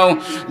নিয়ে যাও।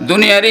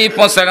 দুনিয়ার এই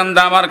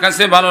পয়সাগান্দা আমার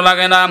কাছে ভালো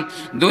লাগে না,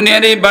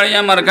 দুনিয়ার এই বাড়ি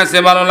আমার কাছে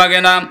ভালো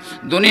লাগে না,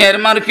 দুনিয়ার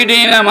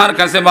মার্কেটিং আমার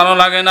কাছে ভালো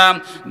লাগে না,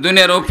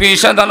 দুনিয়ার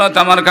অফিস আদালত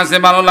আমার কাছে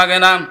ভালো লাগে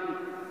না,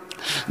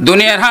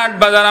 দুনিয়ার হাট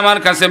বাজার আমার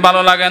কাছে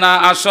ভালো লাগে না।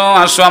 আসো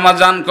আসো, আমার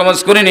জান কবজ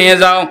করে নিয়ে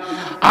যাও।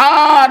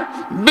 আর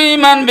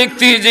বেঈমান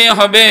ব্যক্তি যে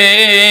হবে,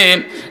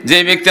 যে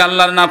ব্যক্তি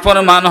আল্লাহর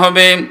নাফরমান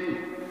হবে,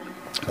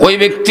 ওই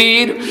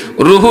ব্যক্তির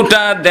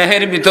রুহুটা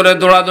দেহের ভিতরে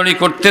দৌড়াদৌড়ি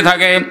করতে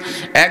থাকে।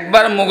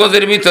 একবার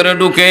মগজের ভিতরে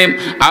ঢুকে,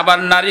 আবার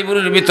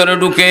নারীবুড়ির ভিতরে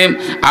ঢুকে,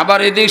 আবার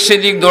এদিক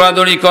সেদিক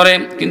দৌড়াদৌড়ি করে,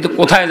 কিন্তু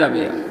কোথায়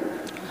যাবে?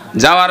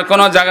 যাওয়ার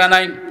কোনো জায়গা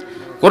নাই।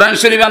 কোরআন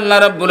শরীফ আল্লাহ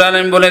রাব্বুল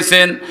আলামিন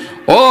বলেছেন,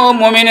 ও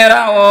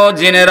মুমিনেরা, ও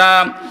জিনেরা,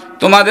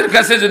 তোমাদের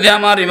কাছে যদি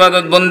আমার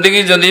ইবাদত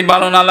বন্দেগী যদি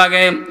ভালো না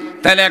লাগে,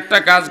 তাহলে একটা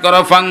কাজ করো,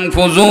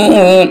 ফাংফুজু,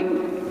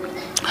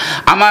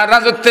 আমার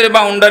রাজত্বের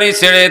বাউন্ডারি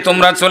ছেড়ে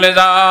তোমরা চলে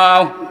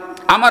যাও,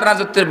 আমার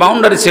রাজত্বের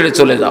বাউন্ডারি ছেড়ে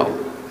চলে যাও।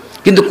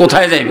 কিন্তু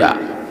কোথায় যাইবা?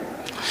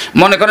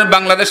 মনে করেন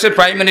বাংলাদেশের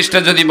প্রাইম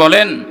মিনিস্টার যদি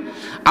বলেন,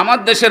 আমার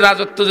দেশের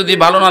রাজত্ব যদি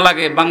ভালো না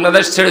লাগে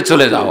বাংলাদেশ ছেড়ে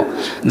চলে যাও,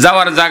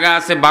 যাওয়ার জায়গা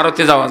আছে,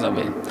 ভারতে যাওয়া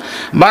যাবে।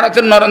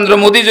 ভারতের নরেন্দ্র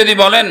মোদী যদি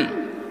বলেন,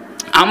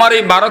 আমার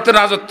এই ভারতের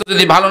রাজত্ব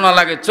যদি ভালো না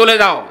লাগে চলে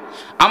যাও,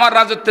 আমার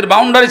রাজত্বের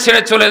বাউন্ডারি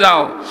ছেড়ে চলে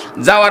যাও,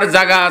 যাওয়ার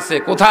জায়গা আছে।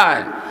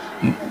 কোথায়?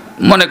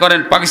 মনে করেন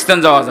পাকিস্তান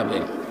যাওয়া যাবে।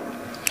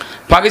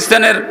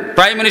 পাকিস্তানের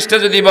প্রাইম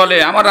মিনিস্টার যদি বলে,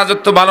 আমার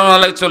রাজত্ব ভালো না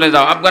লাগে চলে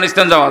যাও,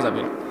 আফগানিস্তান যাওয়া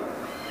যাবে।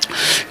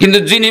 কিন্তু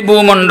যিনি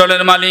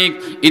ভূমণ্ডলের মালিক,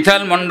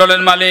 ইথাল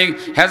মণ্ডলের মালিক,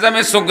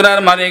 হেজাবে সুগরার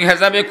মালিক,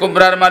 হেজাবে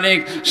কুবরার মালিক,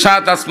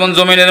 সাত আসমান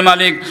জমিনের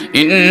মালিক,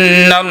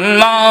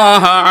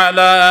 ইন্নাল্লাহা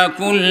আলা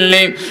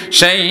কুল্লি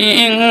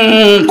শাইইন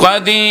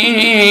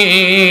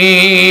কাদির,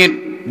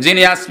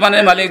 যিনি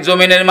আসমানের মালিক,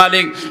 জমিনের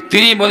মালিক,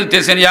 তিনি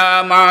বলতেছেন, ইয়া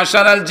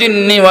মাশারাল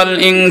জিন্নি ওয়াল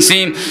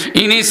ইনসি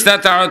ইন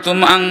ইসতাতা'তুম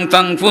আন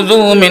তানফুযু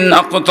মিন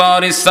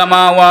আকতারিস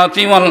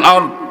সামাওয়াতি ওয়াল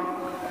আরদ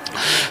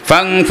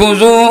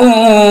ফানফুযু।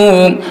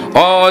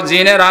 ও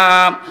জিনেরা,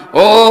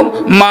 ও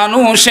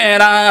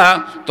মানুষেরা,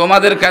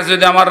 তোমাদের কাছে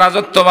যদি আমার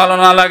রাজত্ব ভালো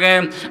না লাগে,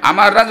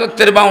 আমার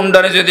রাজত্বের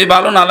বাউন্ডারি যদি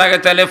ভালো না লাগে,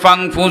 তাহলে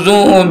ফানফুযু,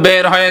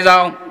 বের হয়ে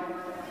যাও,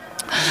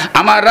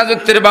 আমার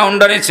রাজত্বের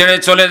বাউন্ডারি ছেড়ে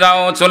চলে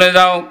যাও, চলে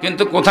যাও।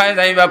 কিন্তু কোথায়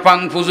যাইবা?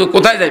 ফাংফুজু,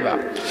 কোথায় যাইবা?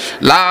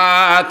 লা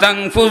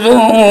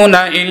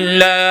তানফুজুনা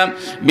ইল্লা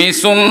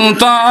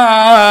বিসুলতান,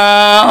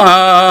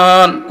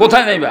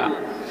 কোথায় যাইবা?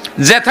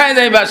 যেথায়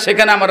যাইবা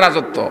সেখানে আমার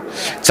রাজত্ব।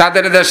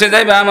 চাঁদের দেশে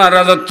যাইবা আমার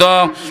রাজত্ব,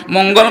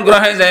 মঙ্গল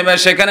গ্রহে যাইবা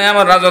সেখানে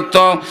আমার রাজত্ব,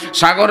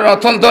 সাগরের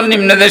অথল তল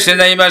নিম্ন দেশে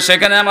যাইবা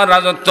সেখানে আমার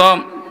রাজত্ব,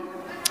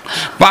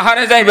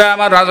 পাহাড়ে যাইবা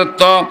আমার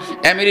রাজত্ব,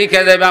 আমেরিকা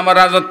যাইবা আমার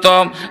রাজত্ব,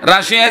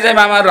 রাশিয়া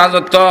যাইবা আমার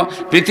রাজত্ব,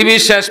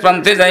 পৃথিবীর শেষ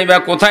প্রান্তে যাইবা,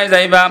 কোথায়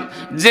যাইবা?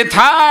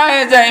 যেথায়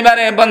যাইবা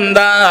রে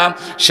বান্দা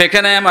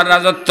সেখানে আমার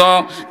রাজত্ব।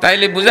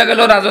 তাইলে বোঝা গেল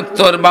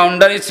রাজত্বর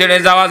বাউন্ডারি ছেড়ে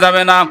যাওয়া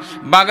যাবে না,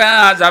 বাগা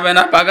যাবে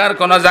না, বাগার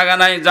কোনো জায়গা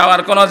নাই,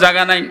 যাওয়ার কোনো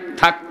জায়গা নাই,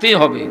 থাকতেই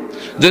হবে।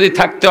 যদি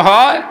থাকতে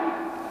হয়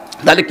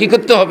তাহলে কি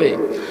করতে হবে?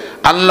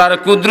 আল্লাহর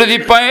কুদরতি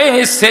পায়ে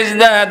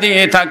সেজদা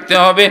দিয়ে থাকতে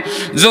হবে।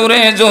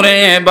 জোরে জোরে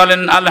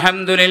বলেন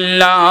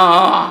আলহামদুলিল্লাহ।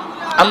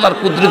 আল্লাহর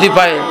কুদরতি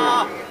পায়ে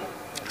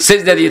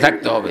সেজদা দিয়ে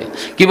থাকতে হবে।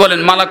 কি বলেন?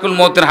 মালাকুল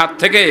মউতের হাত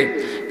থেকে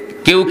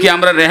কেউ কি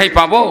আমরা রেহাই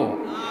পাবো?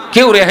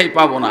 কেউ রেহাই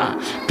পাবো না।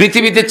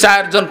 পৃথিবীতে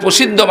 4 জন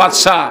প্রসিদ্ধ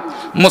বাদশাহ,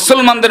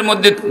 মুসলমানদের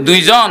মধ্যে 2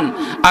 জন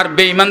আর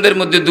বেঈমানদের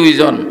মধ্যে 2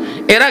 জন,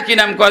 এরা কি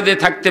নাম কয়ে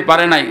থাকতে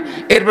পারে নাই।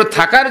 এরপর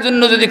থাকার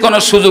জন্য যদি কোনো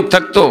সুযোগ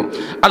থাকতো,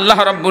 আল্লাহ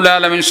রাব্বুল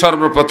আলামিন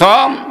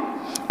সর্বপ্রথম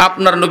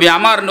আপনার নবী,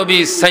 আমার নবী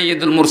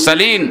সাইয়্যিদুল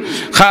মুরসালিন,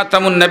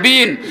 খাতামুন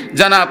নবীন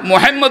জনাব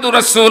মুহাম্মদুর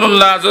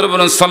রাসূলুল্লাহ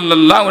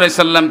সাল্লাল্লাহু আলাইহি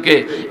সাল্লামকে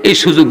এই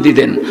সুযোগ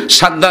দিতেন।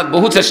 সাদ্দাত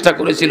বহু চেষ্টা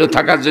করেছিল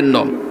থাকার জন্য,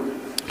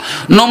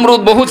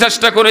 নমরুদ বহু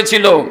চেষ্টা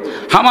করেছিল,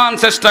 হামান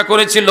চেষ্টা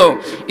করেছিল,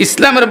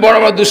 ইসলামের বড়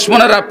বড়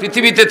দুশ্মনেরা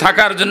পৃথিবীতে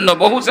থাকার জন্য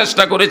বহু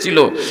চেষ্টা করেছিল,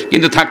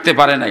 কিন্তু থাকতে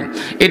পারে নাই।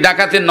 এই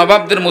ডাকাতের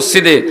নবাবদের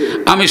মসজিদে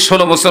আমি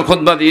 16 বছর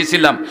খুতবা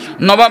দিয়েছিলাম।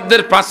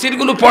 নবাবদের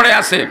প্রাচীরগুলো পড়ে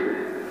আছে,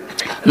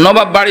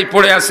 নবাব বাড়ি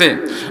পড়ে আছে,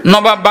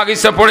 নবাব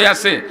বাগিচা পড়ে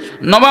আছে,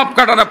 নবাব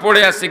কাটারা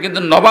পড়ে আছে, কিন্তু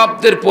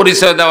নবাবদের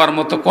পরিচয় দেওয়ার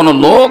মতো কোনো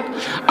লোক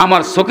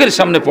আমার চোখের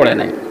সামনে পড়ে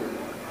নাই।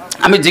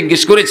 আমি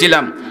জিজ্ঞেস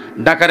করেছিলাম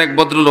ঢাকার এক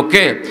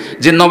ভদ্রলোককে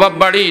যে নবাব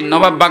বাড়ি,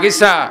 নবাব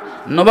বাগিচা,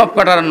 নবাব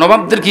কাটারা,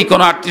 নবাবদের কি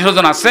কোনো আত্মীয়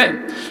স্বজন আছে?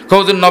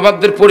 হুজুর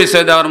নবাবদের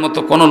পরিচয় দেওয়ার মতো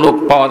কোনো লোক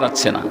পাওয়া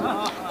যাচ্ছে না।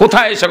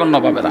 কোথায় সকল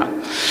নবাবেরা?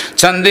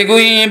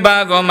 চান্দিগুই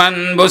বাগমান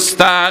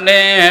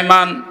বুস্তানে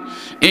মান,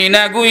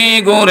 ইনাগুই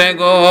গোরে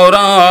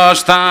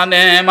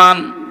গোরস্থানে মান।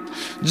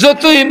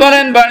 যতই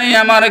বলেন বাড়ি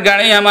আমার,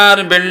 গাড়ি আমার,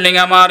 বিল্ডিং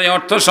আমার,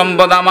 অর্থ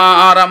সম্পদ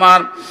আমার,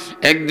 আমার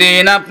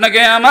একদিন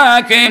আপনাকে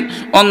আমাকে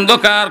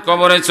অন্ধকার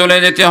কবরে চলে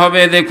যেতে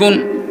হবে। দেখুন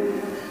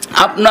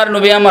আপনার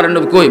নবী আমার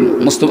নবী কই?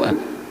 মুস্তফা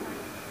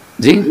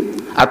জি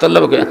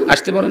আতাল্লাহ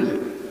আসতে পারেন।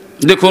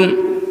 দেখুন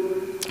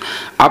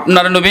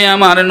আপনার নবী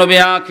আমার নবী,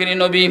 আখিরি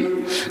নবী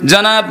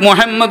জনাব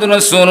মুহাম্মদ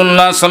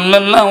রাসূলুল্লাহ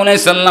সাল্লাল্লাহু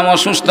আলাইহি সাল্লাম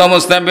অসুস্থ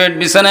অবস্থায় বেড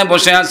বিছানায়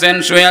বসে আছেন,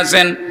 শুয়ে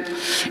আছেন।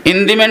 ইন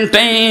দি মেন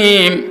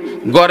টাইম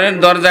ঘরের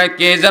দরজায়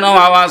কে যেন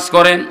আওয়াজ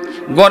করে,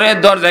 ঘরের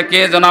দরজায় কে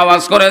যেন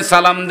আওয়াজ করে,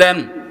 সালাম দেন।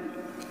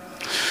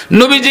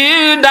 নবীজি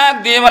ডাক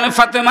দিয়ে বলে,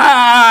 ফাতেমা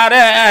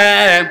রে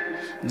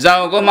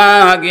যাও গো মা,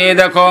 গিয়ে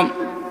দেখো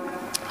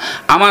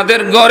আমাদের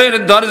ঘরের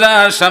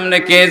দরজার সামনে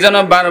কে যেন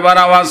বারবার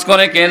আওয়াজ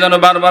করে, কে যেন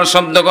বারবার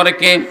শব্দ করে।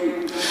 কে?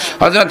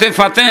 হযরতে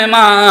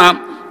ফাতেমা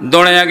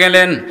দৌড়ে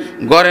গেলেন,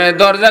 ঘরের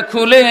দরজা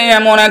খুলে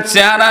এমন এক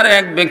চেহারার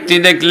এক ব্যক্তি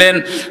দেখলেন,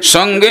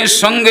 সঙ্গে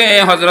সঙ্গে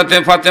হযরতে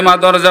ফাতেমা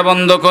দরজা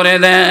বন্ধ করে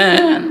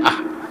দেন।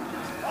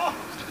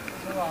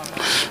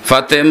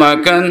 ফাতেমা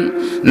কান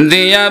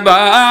দিয়া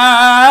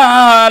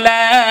বলেন,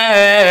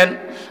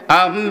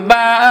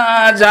 আব্বা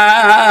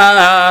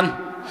জান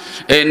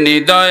এ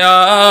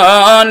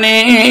নিদয়নি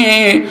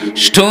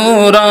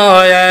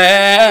ষ্ঠুরয়েক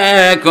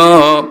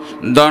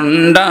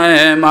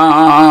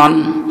দণ্ডায়মান,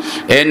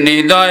 এ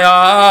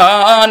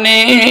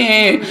নিদয়নি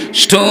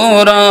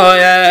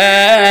ষ্ঠুরয়েক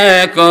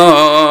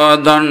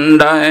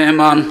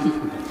দণ্ডায়মান।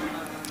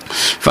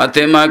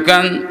 ফাতেমা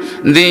কান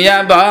দিয়া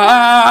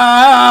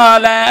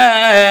বলেন,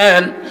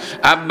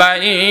 আব্বা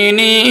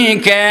ইনি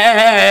কে?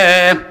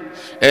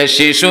 এ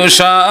শিশু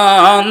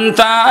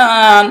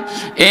সন্তান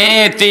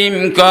এতিম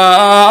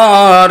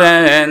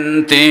করেন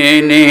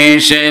তিনি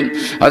সে।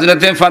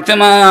 হযরতে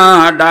ফাতেমা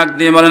ডাক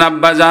দিয়ে বলেন,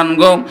 আব্বা জান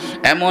গো,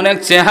 এমন এক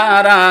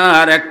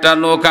চেহারার একটা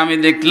লোক আমি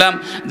দেখলাম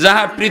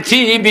যাহা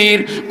পৃথিবীর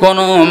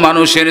কোনো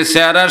মানুষের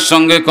চেহারার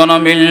সঙ্গে কোনো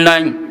মিল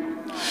নাই।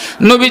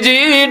 নবীজি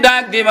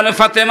ডাক দিয়ে বলে,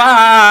 ফাতেমা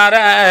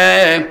রে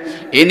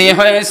ইনি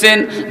হয়েছেন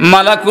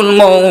মালাকুল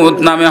মউত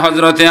নামে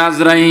হযরতে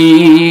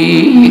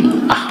আজরাইল।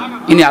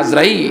 ইনি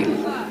আজরাইল।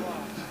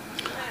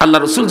 আল্লাহ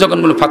রসুল যখন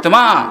বলে,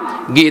 ফাতেমা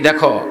গিয়ে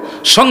দেখো,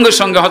 সঙ্গে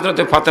সঙ্গে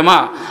হযরতে ফাতেমা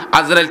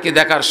আজরাইলকে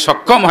দেখার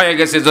সক্ষম হয়ে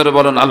গেছে। জোরে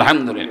বলুন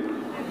আলহামদুলিল্লাহ।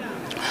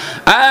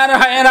 আর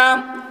হায়রা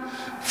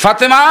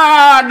ফাতেমা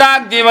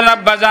ডাক দিয়ে বলে,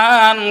 আব্বা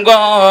জান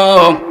গো,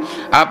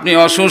 আপনি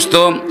অসুস্থ,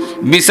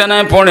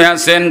 বিছানায় পড়ে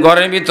আছেন,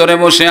 ঘরের ভিতরে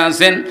বসে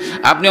আছেন,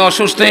 আপনি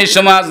অসুস্থ। এই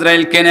সময়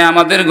আজরাইল কেনে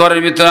আমাদের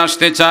ঘরের ভিতরে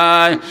আসতে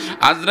চায়,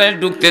 আজরাইল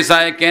ঢুকতে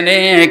চায় কেনে,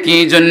 কি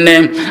জন্যে?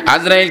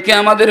 আজরাইলকে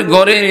আমাদের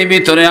ঘরের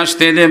ভিতরে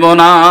আসতে দেব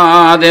না,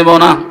 দেব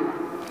না।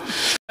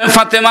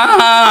 ফাতেমা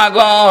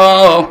গো,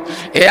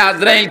 এ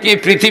আজরাইল কি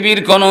পৃথিবীর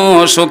কোনো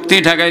শক্তি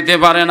ঠেকাইতে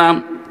পারে না।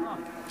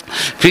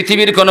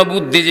 পৃথিবীর কোনো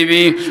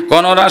বুদ্ধিজীবী,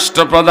 কোনো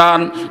রাষ্ট্রপ্রধান,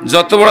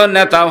 যত বড়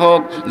নেতা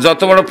হোক,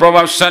 যত বড়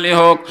প্রভাবশালী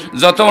হোক,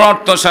 যত বড়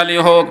অর্থশালী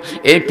হোক,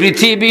 এই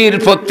পৃথিবীর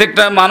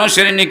প্রত্যেকটা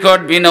মানুষের নিকট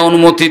বিনা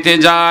অনুমতিতে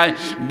যায়,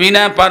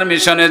 বিনা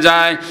পারমিশনে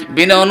যায়,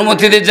 বিনা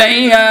অনুমতিতে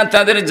যাইয়া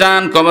তাদের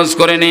জান কবজ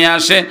করে নিয়ে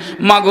আসে।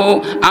 মাগো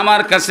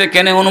আমার কাছে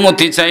কেনে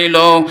অনুমতি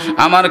চাইলো,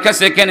 আমার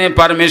কাছে কেনে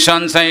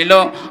পারমিশন চাইলো?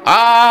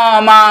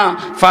 আমা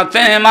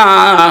ফাতেমা,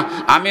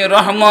 আমি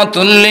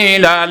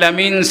রহমতুল্লিল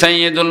আলামিন,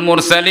 সাইয়্যিদুল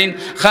মুরসালিন,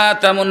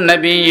 খাতামুন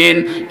নবীন,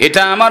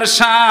 এটা আমার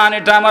শান,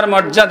 এটা আমার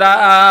মর্যাদা,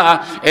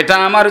 এটা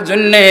আমার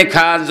জন্য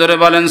খাস। জোরে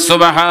বলেন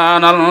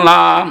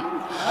সুবহানাল্লাহ।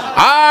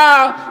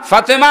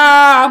 ফাতেমা,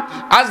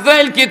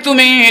 আজরাইল কি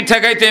তুমি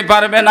ঠেকাইতে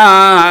পারবে না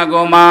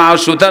গো মা,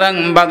 সুতরাং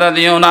বাধা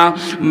দিও না,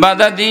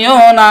 বাধা দিও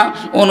না,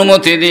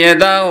 অনুমতি দিয়ে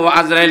দাও,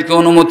 আজরাইলকে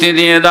অনুমতি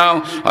দিয়ে দাও।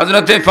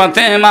 হযরতে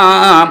ফাতেমা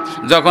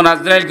যখন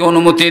আজরাইলকে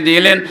অনুমতি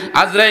দিলেন,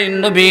 আজরাইল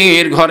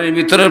নবীর ঘরের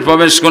ভিতরে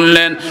প্রবেশ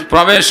করলেন,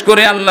 প্রবেশ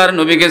করে আল্লাহর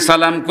নবীকে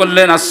সালাম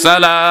করলেন,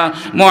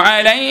 আসসালামু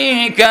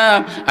আলাইকা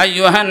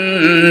আইয়ুহান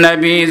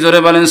নবী। জোরে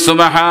বলেন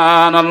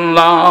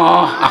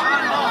সুবহানাল্লাহ।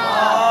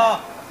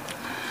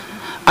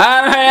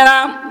 আর হেরা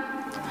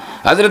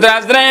হযরত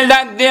আজরাইল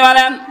ডাক দিয়ে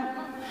বলেন,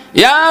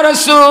 ইয়া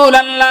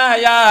রাসূলুল্লাহ,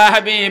 ইয়া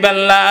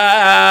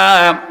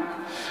হাবিবাল্লাহ,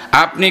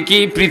 আপনি কি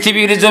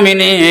পৃথিবীর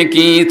জমিনে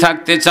কি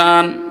থাকতে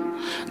চান?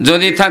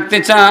 যদি থাকতে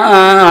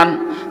চান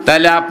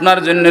তাহলে আপনার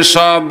জন্য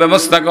সব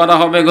ব্যবস্থা করা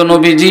হবে গো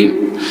নবীজি।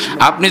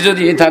 আপনি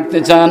যদি থাকতে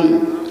চান,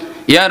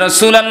 ইয়া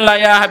রাসূলুল্লাহ,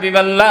 ইয়া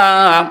হাবিবাল্লাহ,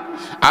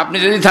 আপনি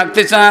যদি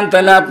থাকতে চান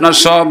তাহলে আপনার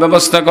সব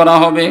ব্যবস্থা করা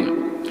হবে।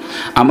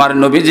 আমার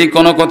নবীজি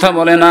কোনো কথা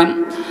বলে না,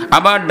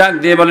 আবার ডাক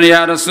দিয়ে বলে,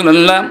 ইয়া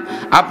রাসূলুল্লাহ,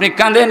 আপনি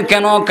কাঁদেন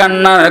কেন?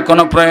 কান্নার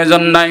কোনো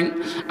প্রয়োজন নাই।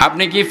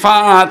 আপনি কি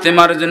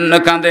ফাতেমার জন্য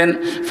কাঁদেন?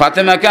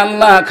 ফাতেমাকে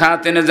আল্লাহ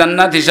খাতেনে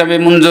জান্নাত হিসাবে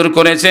মঞ্জুর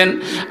করেছেন।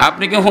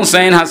 আপনি কি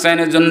হুসাইন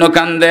হাসানের জন্য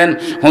কাঁদেন?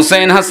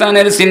 হুসাইন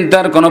হাসানের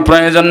চিন্তার কোনো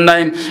প্রয়োজন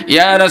নাই।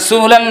 ইয়া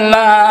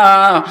রাসূলুল্লাহ,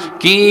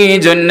 কি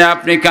জন্য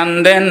আপনি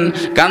কাঁদেন?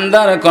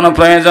 কান্দার কোনো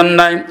প্রয়োজন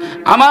নাই।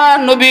 আমার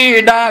নবী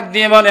ডাক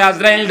দিয়ে বলে,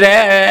 আজরাইল রে,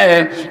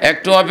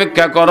 একটু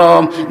অপেক্ষা করো,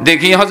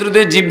 দেখি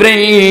হযরতে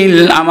জিবরাইল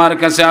আমার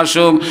কাছে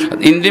আসুক।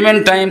 ইন দি মিন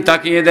টাইম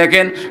তাকিয়ে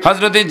দেখেন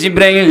হযরতে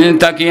জিবরাইল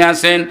তাকিয়ে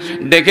আছেন।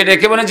 ডেকে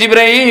ডেকে বলে,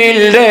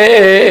 জিবরাইল রে,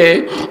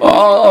 ও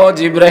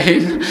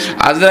জিবরাইল,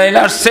 আজরাইল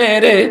আসছে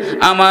রে,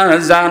 আমার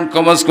জান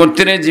কবজ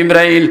করতে রে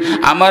জিবরাইল।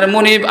 আমার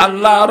মুনিব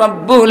আল্লাহ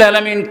রাব্বুল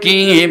আলামিন কি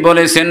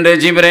বলেছেন রে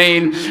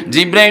জিবরাইল?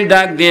 জিবরাইল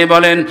ডাক দিয়ে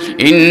বলেন,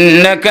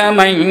 ইন্নাকা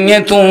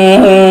মাইয়াতুন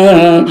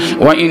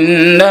ওয়া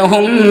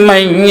ইন্নাহুম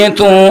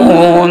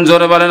মাইয়াতুন।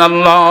 জোরে বলেন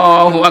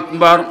আল্লাহু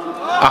আকবার।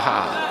 আহা,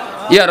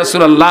 ইয়া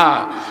রাসূলুল্লাহ,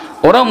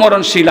 ওরা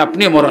মরণশীল,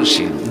 আপনিও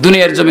মরণশীল।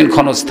 দুনিয়ার জমিন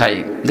ক্ষণস্থায়ী।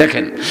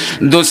 দেখেন,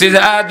 দুসিজ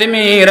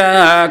আদমিরা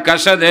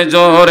কাশদে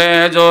জোরে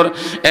জোর,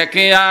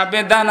 একে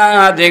আবেদানা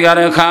দিগার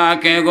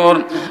খাকে গোর।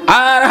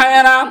 আর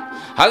হায়রা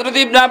হযরত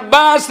ইবনে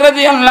আব্বাস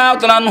রাদিয়াল্লাহু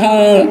তাআলা আনহু,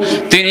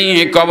 তিনি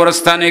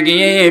কবরস্থানে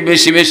গিয়ে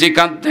বেশি বেশি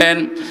কাঁদতেন।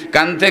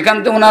 কাঁদতে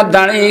কাঁদতে ওনার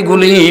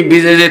দাড়িগুলি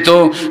ভিজে যেত,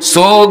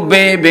 চোখ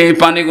বেয়ে বেয়ে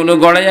পানিগুলো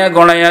গড়াইয়া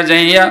গড়াইয়া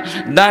যাইয়া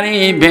দাড়ি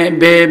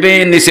বেয়ে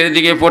বেয়ে নিচের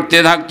দিকে পড়তে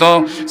থাকতো।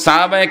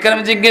 সাহাবায়ে কেরাম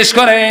জিজ্ঞেস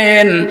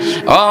করেন,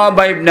 ও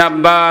ভাই ইবনে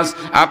আব্বাস,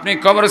 আপনি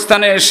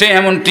কবরস্থানে এসে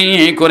এমনটি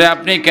করে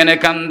আপনি কেন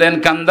কাঁদেন?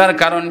 কান্দার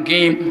কারণ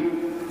কি?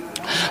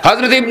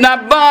 হযরত ইবনে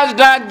আব্বাস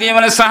ডাক দিয়ে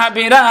বলে,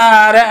 সাহাবীরা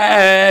রে,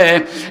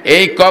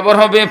 এই কবর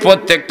হবে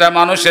প্রত্যেকটা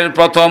মানুষের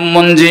প্রথম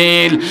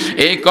মঞ্জিল,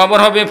 এই কবর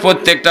হবে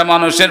প্রত্যেকটা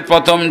মানুষের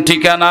প্রথম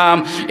ঠিকানা,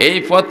 এই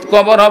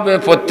কবর হবে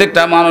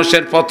প্রত্যেকটা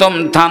মানুষের প্রথম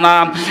থানা।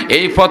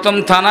 এই প্রথম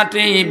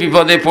থানাটি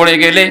বিপদে পড়ে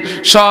গেলে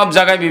সব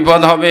জায়গায়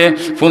বিপদ হবে।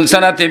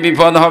 ফুলসারাতে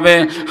বিপদ হবে,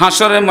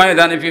 হাসরের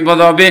ময়দানে বিপদ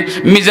হবে,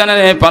 মিজানের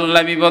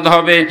পাল্লা বিপদ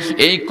হবে।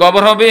 এই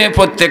কবর হবে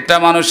প্রত্যেকটা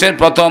মানুষের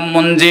প্রথম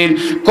মঞ্জিল।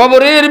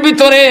 কবরের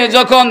ভিতরে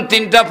যখন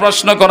তিনটা প্রশ্ন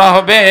করা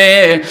হবে,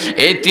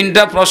 এই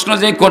তিনটা প্রশ্ন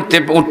যে করতে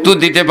উত্তর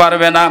দিতে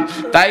পারবে না,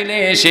 তাইলে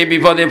সে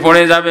বিপদে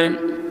পড়ে যাবে।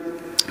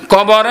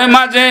 কবরের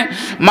মাঝে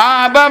মা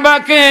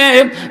বাবাকে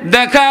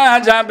দেখা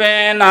যাবে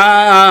না,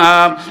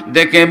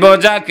 দেখে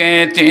বোঝাকে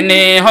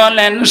তিনি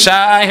হলেন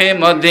শাহে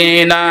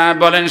মদিনা।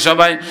 বলেন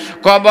সবাই,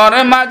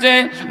 কবরের মাঝে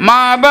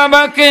মা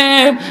বাবাকে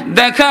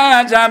দেখা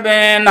যাবে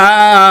না,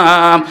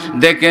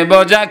 দেখে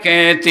বোঝাকে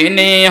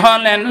তিনি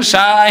হলেন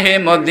শাহে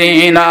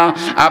মদিনা।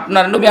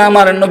 আপনার নবী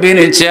আমার নবীর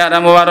চেহারা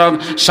মোবারক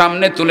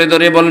সামনে তুলে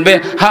ধরে বলবে,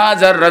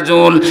 হাজার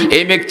রাজুল,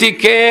 এই ব্যক্তি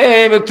কে?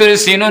 এই ব্যক্তির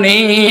চিনুনি?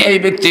 এই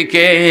ব্যক্তি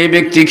কে? এই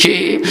ব্যক্তি কি?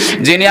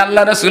 যিনি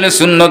আল্লাহ রাসূলের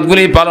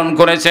সুন্নতগুলি পালন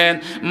করেছেন,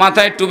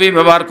 মাথায় টুপি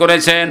ব্যবহার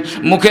করেছেন,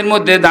 মুখের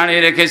মধ্যে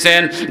দাঁড়িয়ে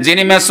রেখেছেন,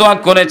 যিনি মেসওয়াক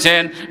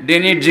করেছেন,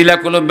 ডিনির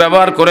জিলাকুলো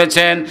ব্যবহার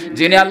করেছেন,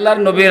 যিনি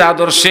আল্লাহর নবীর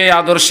আদর্শে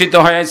আদর্শিত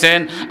হয়েছেন,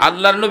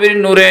 আল্লাহর নবীর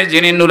নূরে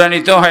যিনি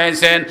নূরান্বিত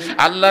হয়েছেন,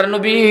 আল্লাহর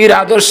নবীর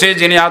আদর্শে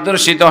যিনি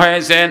আদর্শিত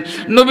হয়েছেন,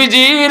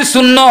 নবীজির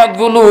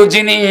সুন্নতগুলো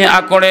যিনি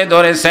আঁকড়ে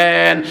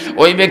ধরেছেন,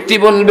 ওই ব্যক্তি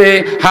বলবে,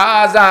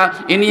 হাজা,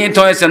 ইনি তো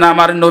হয়েছেন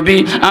আমার নবী,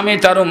 আমি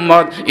তার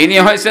উম্মত, ইনি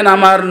হয়েছেন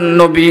আমার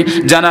নবী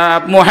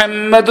জনাব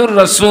মুহাম্মদুর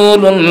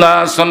রাসূলুল্লাহ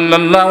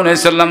সাল্লাল্লাহু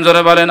আলাইহি সাল্লাম।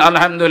 জোরে বলেন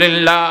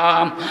আলহামদুলিল্লাহ।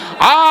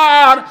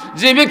 আর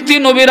যে ব্যক্তি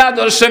নবীর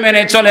আদর্শ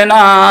মেনে চলে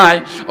নাই,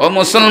 ও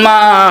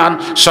মুসলমান,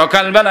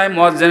 সকালবেলায়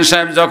মুয়াজ্জিন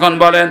সাহেব যখন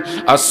বলেন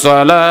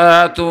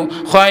আসসালাতু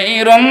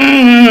খায়রুম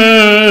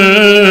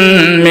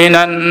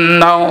মিনান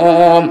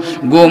নাওম,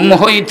 ঘুম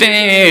হইতে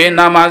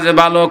নামাজ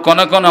ভালো। কোন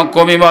কোন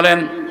কবি বলেন,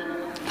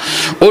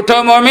 উঠো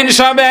মুমিন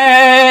সবে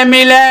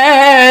মিলে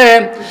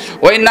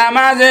ওই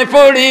নামাজে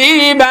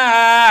পড়িবার,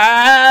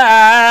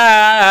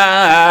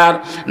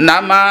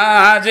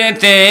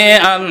 নামাজেতে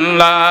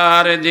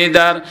আল্লাহর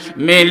দিদার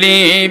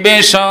মিলিবে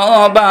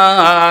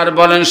সবার।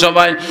 বলেন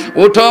সবাই,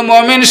 উঠো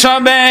মুমিন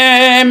সবে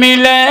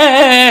মিলে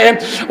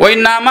ওই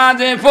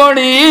নামাজে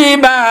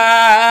পড়িবার,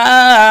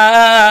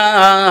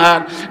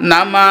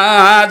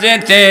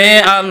 নামাজেতে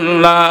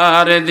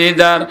আল্লাহর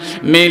দিদার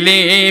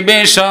মিলিবে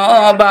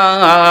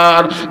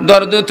সবার।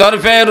 দর্দ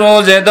তরফে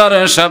রোজে দর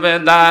সবে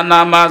দা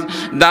নামাজ,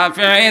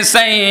 দাফে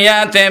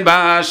সাইয়াতে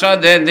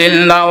বাসদ দিল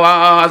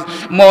নওয়াজ,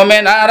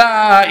 মোমেনারা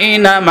ই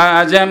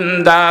নামাজেম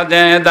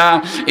দাদে দা,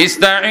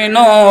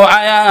 ইস্তাইনু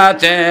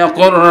আয়াতে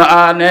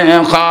কুরআনে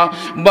খা,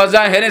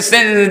 বজাহির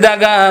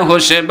সিজদাগা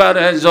হুশবার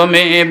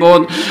জমি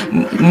বুদ,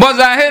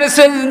 বজাহির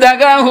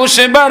সিজদাগা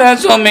হুশবার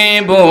জমি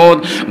বুদ,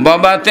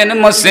 বাবাতেন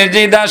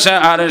মসজিদ আশা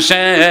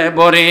আরশে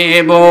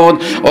বরিবুদ।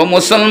 ও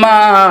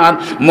মুসলমান,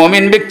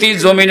 মুমিন ব্যক্তি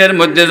জমিনের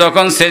মধ্যে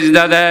যখন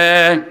সেজদা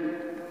দেয়,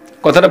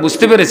 কথাটা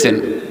বুঝতে পেরেছেন?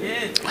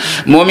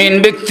 মুমিন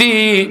ব্যক্তি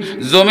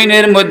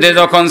জমিনের মধ্যে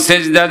যখন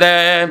সেজদা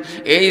দেয়,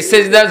 এই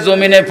সেজদা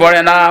জমিনে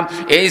পড়ে না,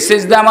 এই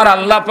সেজদা আমার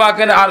আল্লাহ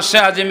পাকের আরশে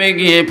আজিমে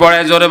গিয়ে পড়ে।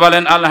 জোরে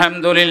বলেন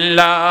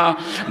আলহামদুলিল্লাহ।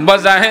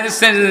 বাজাহে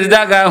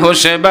সেজদা গা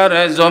হোসে বার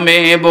জমে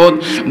বোধ,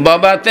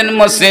 বাবাতেন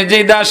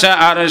মসজিদ আসা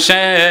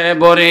আরশে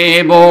বরে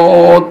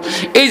বোধ।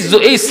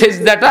 এই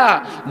সেজদাটা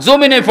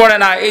জমিনে পড়ে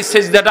না, এই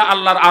সেজদাটা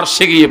আল্লাহর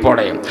আরশে গিয়ে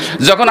পড়ে।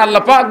 যখন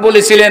আল্লাহ পাক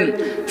বলেছিলেন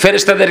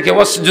ফেরেশতাদেরকে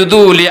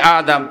ওয়াসজুদু লি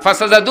আদম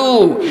ফাসাজাদু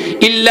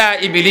ইল্লা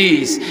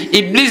ইবলিস,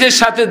 ইবলিসের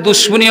সাথে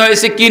দুশমনি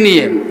হয়েছে কি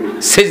নিয়ে?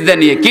 সেজদা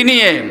নিয়ে। কি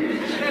নিয়ে?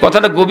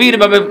 কথাটা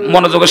গভীরভাবে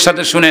মনোযোগের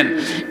সাথে শুনেন।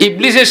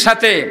 ইবলিসের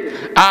সাথে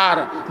আর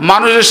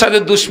মানুষের সাথে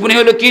দুশমনি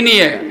হলো কি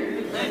নিয়ে?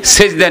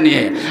 সেজদা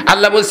নিয়ে।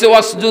 আল্লাহ বলছে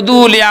ওয়াসজুদু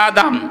লি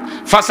আদম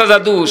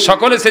ফাসাজাদু,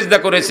 সকলে সেজদা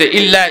করেছে,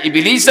 ইল্লা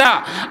ইবলিসা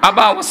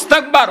আবা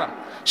ওয়াস্তাকবার,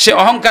 সে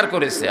অহংকার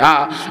করেছে।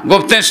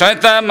 গুপ্তে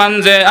শয়তান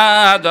মানজে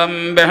আদম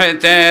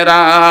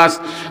বেহতেরাস,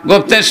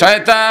 গুপ্তে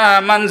শয়তান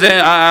মানজে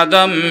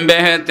আদম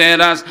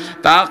বেহতেরাস,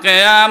 তা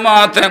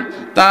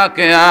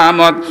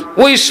কিয়ামত।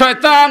 ওই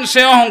শয়তান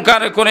সে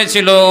অহংকার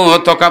করেছিল,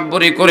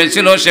 তকাব্বুরি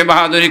করেছিল, সে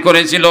বাহাদুরি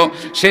করেছিল,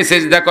 সে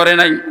সিজদা করে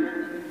নাই।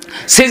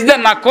 সিজদা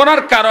না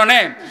করার কারণে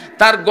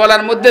তার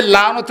গলার মধ্যে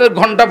লানতের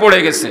ঘণ্টা পড়ে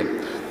গেছে।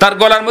 তার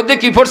গলার মধ্যে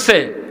কি পড়ছে?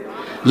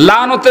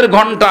 লানতের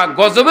ঘণ্টা,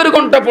 গজবের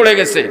ঘণ্টা পড়ে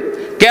গেছে।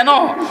 কেন?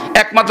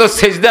 একমাত্র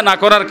সেজদা না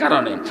করার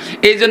কারণে।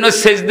 এই জন্য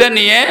সেজদা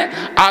নিয়ে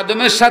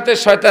আদমের সাথে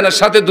শয়তানের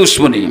সাথে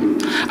দুশমনি।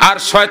 আর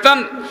শয়তান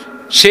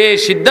সে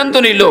সিদ্ধান্ত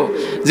নিল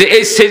যে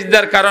এই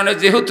সেজদার কারণে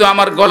যেহেতু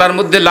আমার গলার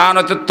মধ্যে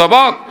লানতের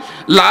তবক,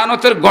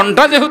 লানতের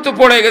ঘণ্টা যেহেতু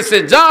পড়ে গেছে,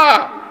 যা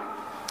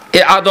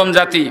এ আদম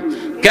জাতি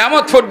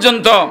কিয়ামত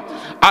পর্যন্ত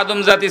আদম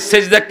জাতি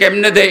সেজদা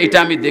কেমনে দেয় এটা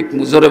আমি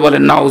দেখবো। জোরে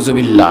বলেন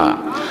নাউজুবিল্লাহ,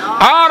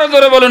 আর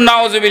জোরে বলেন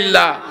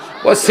নাউজুবিল্লাহ।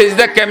 ও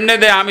সেজদা কেমনে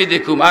দেয় আমি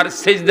দেখুম। আর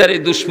সেজদার এই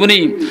দুশমনি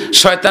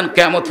শয়তান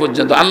কিয়ামত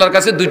পর্যন্ত আল্লাহর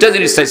কাছে দুইটা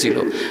জিনিস চাইছিল,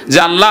 যে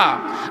আল্লাহ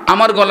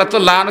আমার গলা তো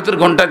লানতের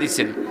ঘণ্টা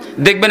দিচ্ছেন।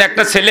 দেখবেন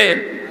একটা ছেলে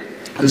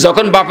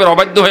যখন বাপের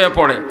অবাধ্য হয়ে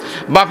পড়ে,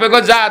 বাপে গো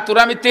যা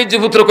তোরা আমি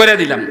তেজ্যপুত্র করে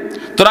দিলাম,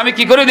 তোরা আমি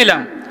কি করে দিলাম?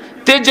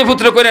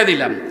 তেজ্যপুত্র করে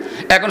দিলাম।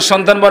 এখন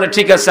সন্তান বলে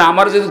ঠিক আছে,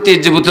 আমার যদি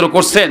তেজ্যপুত্র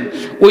করছেন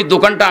ওই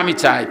দোকানটা আমি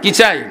চাই। কি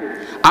চাই?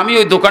 আমি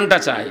ওই দোকানটা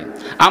চাই,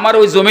 আমার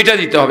ওই জমিটা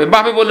দিতে হবে।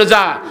 বাপে বললো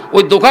যা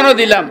ওই দোকানও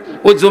দিলাম,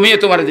 ওই জমিও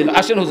তোমারে দিলাম।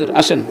 আসেন হুজুর,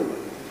 আসেন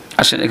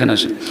আসেন এখানে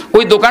আসেন,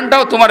 ওই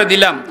দোকানটাও তোমারে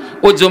দিলাম,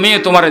 ওই জমিও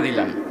তোমারে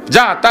দিলাম,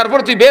 যা তারপর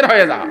তুই বের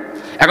হয়ে যা।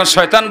 এখন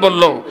শয়তান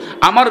বলল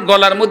আমার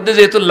গলার মধ্যে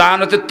যেহেতু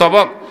লানতের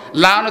তবক,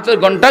 লানতের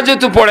ঘণ্টা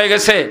যেহেতু পড়ে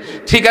গেছে,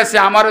 ঠিক আছে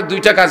আমারও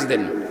দুইটা কাজ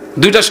দেন,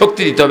 দুইটা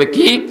শক্তি দিতে হবে।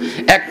 কি?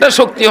 একটা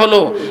শক্তি হলো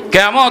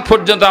কিয়ামত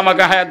পর্যন্ত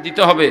আমাকে হায়াত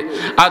দিতে হবে,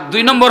 আর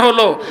দুই নম্বর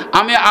হলো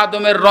আমি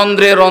আদমের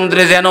রন্ধ্রে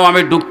রন্ধ্রে যেন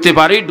আমি ঢুকতে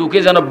পারি, ঢুকে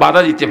যেন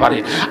বাধা দিতে পারি।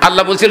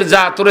 আল্লাহ বলছিল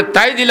যা তোরে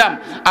তাই দিলাম,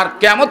 আর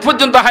কিয়ামত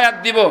পর্যন্ত হায়াত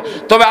দিব।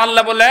 তবে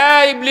আল্লাহ বলে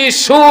এই ইবলিস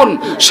শুন,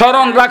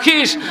 স্মরণ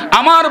রাখিস,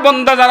 আমার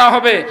বান্দা যারা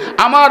হবে,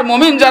 আমার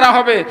মুমিন যারা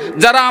হবে,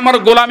 যারা আমার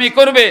গোলামি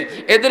করবে,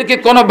 এদেরকে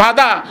কোনো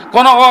বাধা,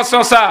 কোনো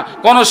অসসা,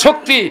 কোনো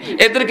শক্তি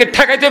এদেরকে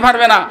ঠেকাইতে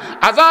পারবে না।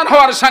 আজান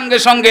হওয়ার সঙ্গে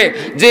সঙ্গে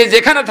যে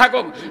যেখানে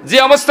থাকুক, যে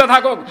অবস্থা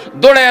থাকুক,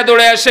 দৌড়ে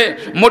দৌড়ে এসে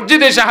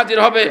মসজিদে এসে হাজির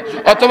হবে,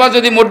 অথবা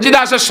যদি মসজিদে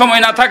আসার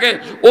সময় না থাকে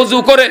ওযু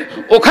করে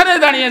ওখানে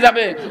দাঁড়িয়ে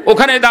যাবে,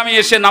 ওখানে দাঁড়িয়ে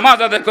এসে নামাজ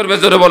আদায় করবে।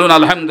 জোরে বলুন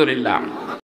আলহামদুলিল্লাহ।